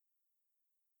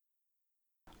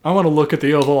 I want to look at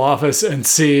the Oval Office and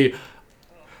see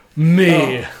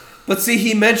me. Oh. But see,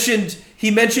 he mentioned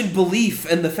belief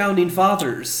and the founding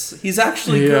fathers. He's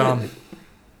actually good.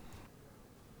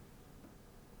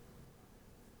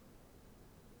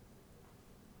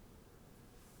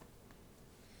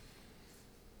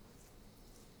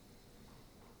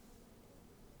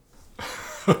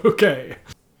 Okay.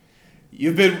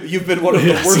 You've been one of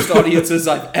the worst audiences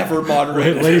I've ever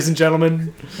moderated. Ladies and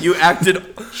gentlemen, You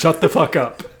acted shut the fuck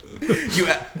up.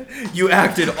 you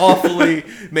acted awfully.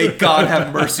 May God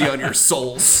have mercy on your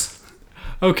souls.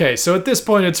 Okay, so at this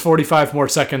point it's 45 more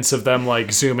seconds of them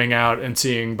like zooming out and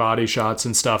seeing body shots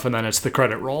and stuff, and then it's the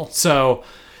credit roll. So,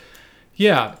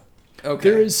 yeah. Okay.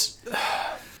 There is...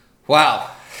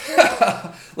 Wow.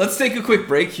 Let's take a quick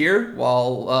break here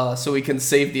while so we can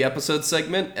save the episode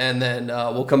segment, and then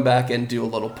we'll come back and do a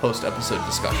little post-episode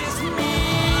discussion.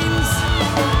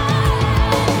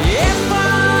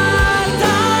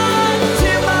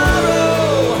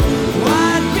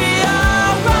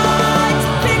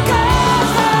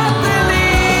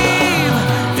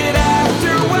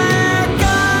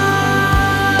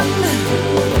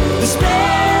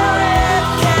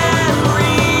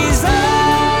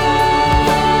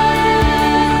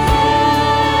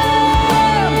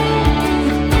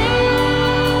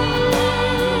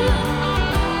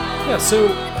 So,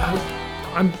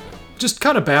 I'm just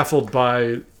kind of baffled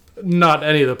by not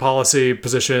any of the policy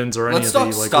positions or any Let's of the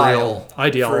talk like style real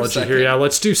ideology for a here. Yeah, second.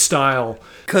 let's do style.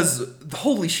 Because,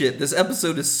 holy shit, this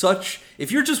episode is such... If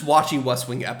you're just watching West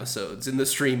Wing episodes in the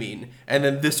streaming, and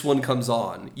then this one comes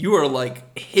on, you are,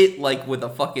 like, hit, like, with a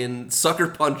fucking sucker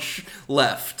punch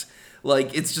left.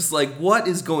 Like, it's just like, what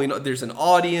is going on? There's an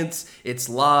audience, it's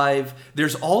live,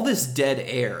 there's all this dead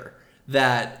air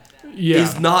that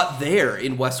is not there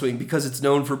in West Wing because it's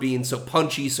known for being so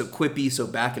punchy, so quippy, so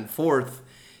back and forth.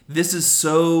 This is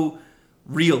so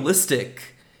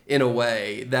realistic in a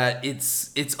way that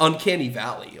it's uncanny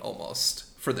valley almost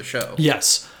for the show.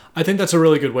 Yes. I think that's a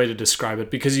really good way to describe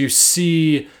it because you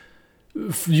see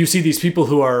you see these people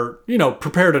who are,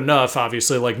 prepared enough,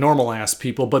 obviously, like normal ass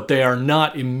people, but they are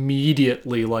not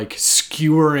immediately like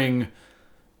skewering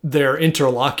their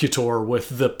interlocutor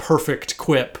with the perfect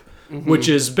quip, which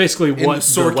is basically what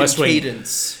the West Wing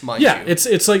cadence, mind yeah, you.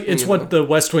 it's like it's what the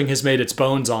West Wing has made its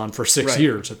bones on for 6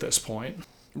 years at this point.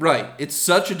 Right. It's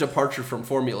such a departure from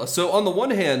formula. So on the one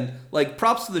hand, like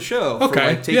props to the show for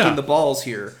like taking the balls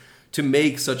here to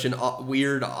make such an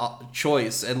weird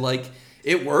choice, and like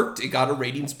it worked. It got a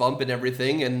ratings bump and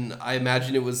everything, and I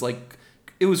imagine it was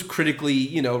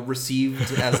critically,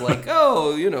 received as like,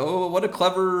 oh, what a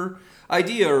clever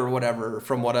idea or whatever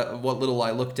from what little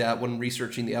I looked at when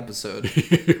researching the episode.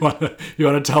 You want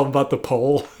to tell them about the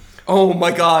poll? Oh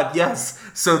my God, yes.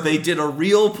 So they did a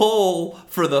real poll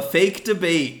for the fake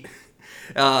debate.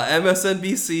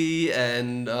 MSNBC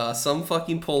and some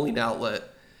fucking polling outlet.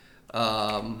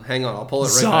 Hang on, I'll pull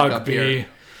it right back up here.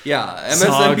 Yeah,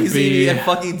 MSNBC and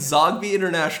fucking Zogby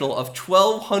International of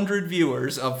 1,200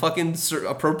 viewers, a fucking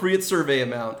appropriate survey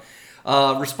amount.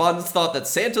 Respondents thought that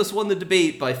Santos won the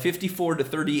debate by 54 to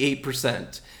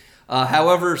 38%.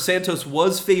 However, Santos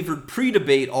was favored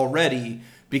pre-debate already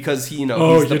because he's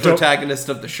the protagonist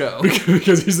of the show.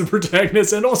 Because he's the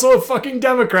protagonist and also a fucking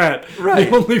Democrat. Right.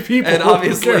 The only people and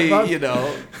obviously,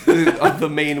 the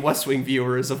main West Wing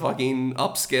viewer is a fucking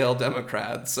upscale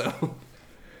Democrat, so...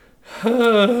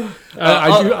 I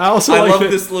love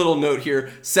this little note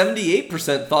here.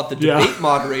 78% thought the debate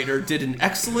moderator did an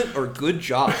excellent or good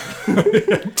job.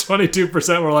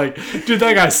 22% were like, dude,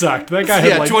 that guy sucked. That guy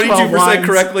had like 22%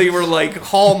 correctly were like,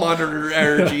 hall monitor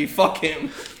energy, fuck him.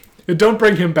 Don't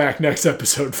bring him back next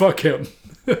episode, fuck him.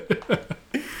 But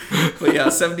yeah,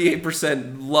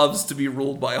 78% loves to be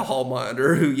ruled by a hall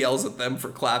monitor who yells at them for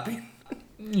clapping.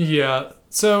 Yeah,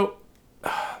 so...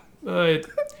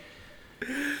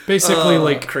 basically,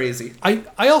 like crazy. I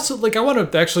also like. I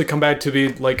want to actually come back to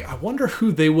be like. I wonder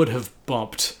who they would have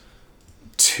bumped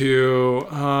to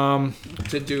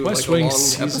do West like a Wing long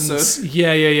seasons. episode.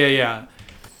 Yeah.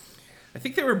 I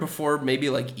think they were before maybe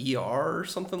like ER or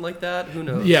something like that. Who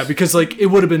knows? Yeah, because like it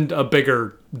would have been a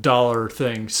bigger dollar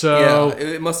thing. So yeah,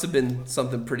 it must have been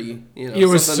something pretty. It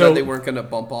was something that they weren't going to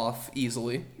bump off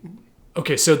easily.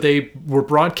 Okay, so they were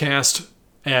broadcast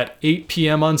at 8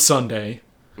 p.m. on Sunday.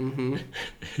 Up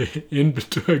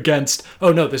against.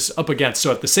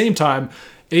 So at the same time,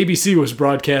 ABC was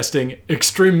broadcasting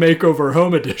Extreme Makeover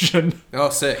Home Edition.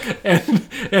 Oh, sick. And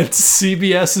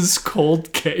CBS's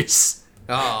Cold Case.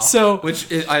 Oh, so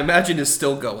which I imagine is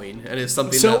still going and is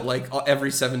something that like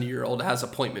every 70-year-old has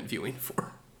appointment viewing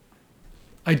for.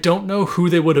 I don't know who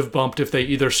they would have bumped if they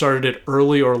either started it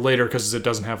early or later because it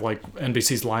doesn't have like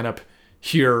NBC's lineup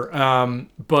here.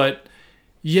 But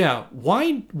yeah,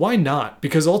 why not?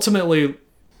 Because ultimately,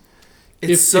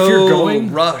 if you're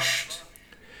going rushed,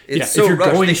 if you're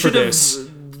rushed. Going for this,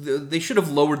 they should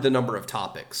have lowered the number of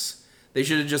topics. They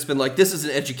should have just been like, this is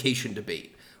an education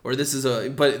debate, or this is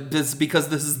because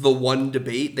this is the one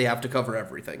debate, they have to cover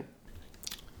everything.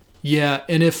 Yeah,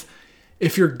 and if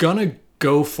you're gonna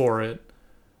go for it,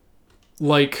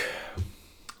 like,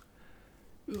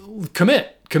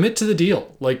 commit to the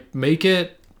deal. Like, make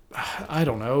it. I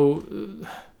don't know.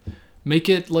 Make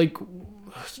it like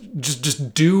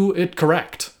just do it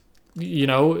correct.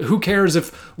 Who cares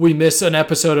if we miss an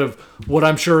episode of what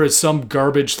I'm sure is some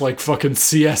garbage like fucking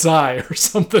CSI or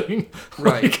something.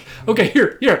 Right. Like, okay,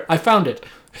 here, I found it.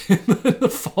 The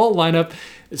fall lineup.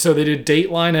 So they did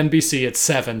Dateline NBC at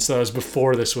 7, so that was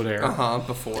before this would air.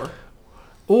 Before.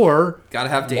 Or gotta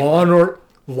have Dateline.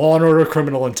 Law and Order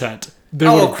Criminal Intent. They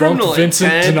would have bumped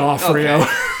Vincent D'Onofrio. Okay.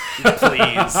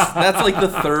 Please. That's like the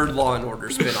third Law and Order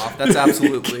spinoff. That's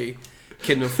absolutely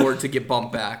can afford to get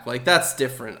bumped back. Like, that's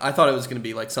different. I thought it was going to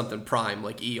be like something prime,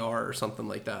 like ER or something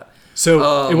like that.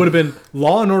 So it would have been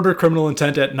Law and Order Criminal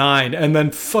Intent at 9 and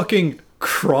then fucking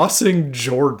Crossing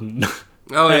Jordan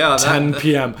at 10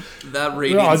 p.m. That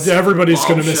ratings. Everybody's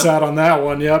going to miss out on that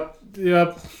one. Yep.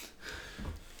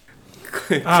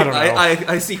 I don't know.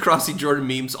 I see Crossing Jordan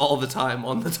memes all the time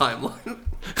on the timeline.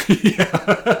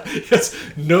 Yeah. Yes.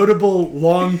 Notable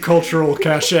long cultural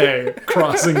cachet,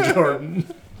 Crossing Jordan.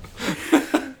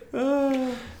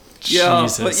 Yeah,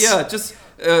 Jesus. but yeah, just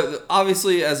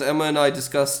obviously, as Emma and I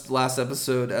discussed last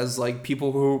episode, as like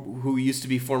people who used to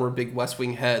be former big West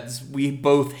Wing heads, we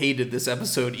both hated this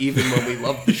episode even when we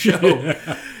loved the show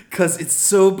because it's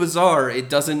so bizarre. It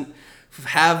doesn't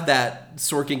have that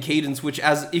Sorkin cadence, which,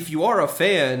 as if you are a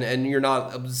fan and you're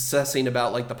not obsessing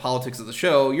about like the politics of the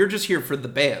show, you're just here for the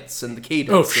bants and the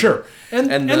cadence. Oh, sure,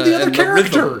 and the other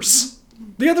characters.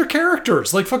 the other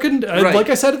characters, like fucking, Right. like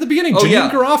I said at the beginning, Oh, Janine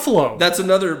yeah. Garofalo. That's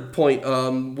another point.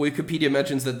 Wikipedia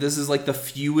mentions that this is like the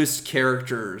fewest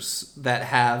characters that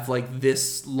have like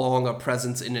this long a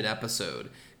presence in an episode,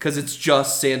 because it's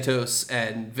just Santos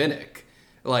and Vinnick.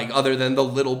 Like, other than the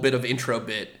little bit of intro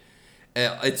bit,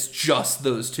 it's just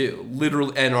those two,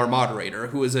 literally, and our moderator,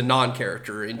 who is a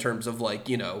non-character in terms of like,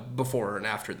 you know, before and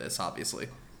after this, obviously.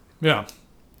 Yeah.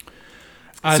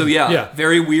 So yeah,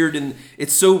 very weird, and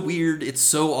it's so weird, it's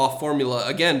so off formula.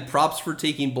 Again, props for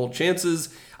taking bold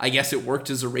chances. I guess it worked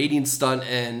as a rating stunt,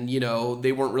 and, you know,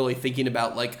 they weren't really thinking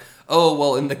about like, oh,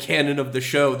 well, in the canon of the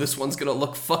show, this one's gonna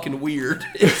look fucking weird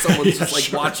if someone's just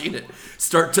like watching it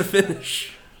start to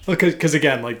finish. Because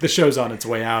again, like, the show's on its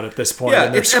way out at this point. Yeah,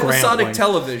 and they're it's episodic scrambling.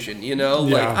 television, you know?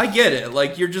 Like, Yeah. I get it.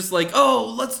 Like, you're just like,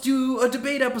 oh, let's do a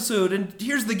debate episode, and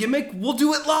here's the gimmick, we'll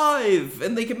do it live,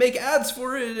 and they can make ads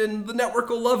for it, and the network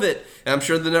will love it. And I'm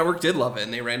sure the network did love it,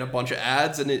 and they ran a bunch of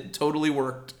ads, and it totally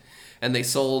worked. And they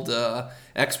sold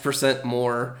X%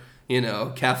 more, you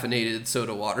know, caffeinated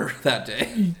soda water that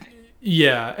day.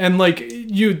 Yeah, and like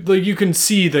you can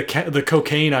see the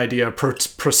cocaine idea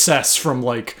process from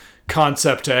like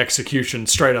concept to execution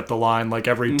straight up the line, like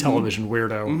every television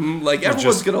weirdo. Like,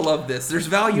 everyone's gonna love this. There's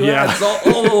value adds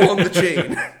all along the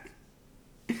chain.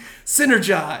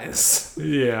 Synergize.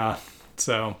 Yeah.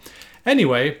 So,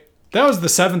 anyway, that was the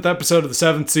 7th episode of the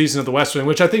 7th season of The West Wing,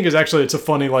 which I think is actually, it's a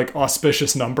funny, like,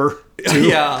 auspicious number, too.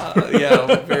 Yeah,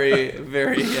 very,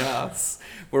 very, yeah.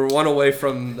 We're one away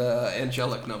from the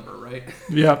angelic number, right?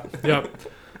 Yep.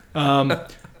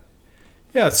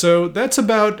 Yeah, so that's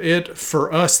about it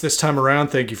for us this time around.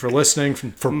 Thank you for listening,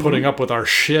 for putting up with our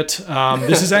shit.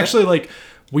 This is actually, like,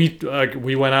 we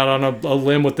went out on a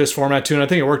limb with this format, too, and I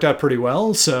think it worked out pretty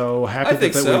well, so happy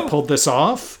that we pulled this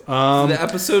off.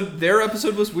 Their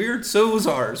episode was weird, so was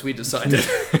ours, we decided.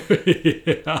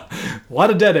 Yeah, a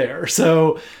lot of dead air.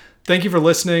 So thank you for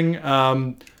listening.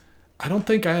 I don't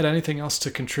think I had anything else to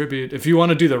contribute. If you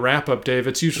want to do the wrap-up, Dave,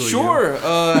 it's usually Sure. you.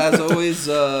 As always,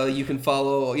 you can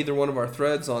follow either one of our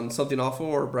threads on Something Awful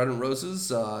or Bread and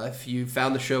Roses. If you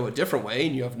found the show a different way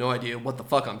and you have no idea what the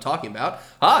fuck I'm talking about,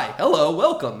 hi, hello,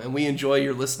 welcome, and we enjoy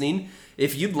your listening.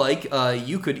 If you'd like,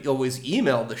 you could always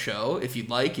email the show, if you'd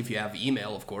like, if you have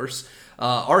email, of course.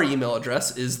 Our email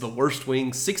address is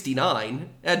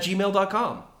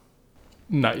theworstwing69@gmail.com.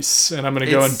 Nice. And I'm going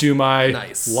to go and do my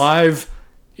nice. live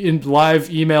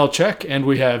email check, and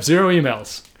we have 0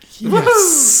 emails.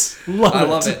 Yes. I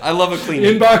love it. I love a clean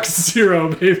inbox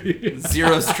 0, baby.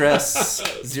 Zero stress,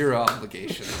 zero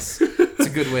obligations. It's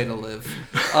a good way to live.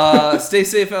 Stay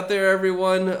safe out there,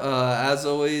 everyone. As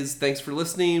always, thanks for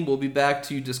listening. We'll be back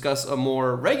to discuss a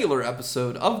more regular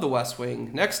episode of The West Wing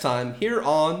next time here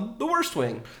on The Worst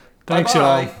Wing. Thanks,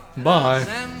 Bye-bye. y'all. Bye.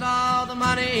 Send all the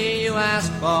money you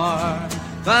ask for,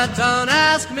 but don't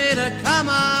ask me to come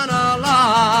on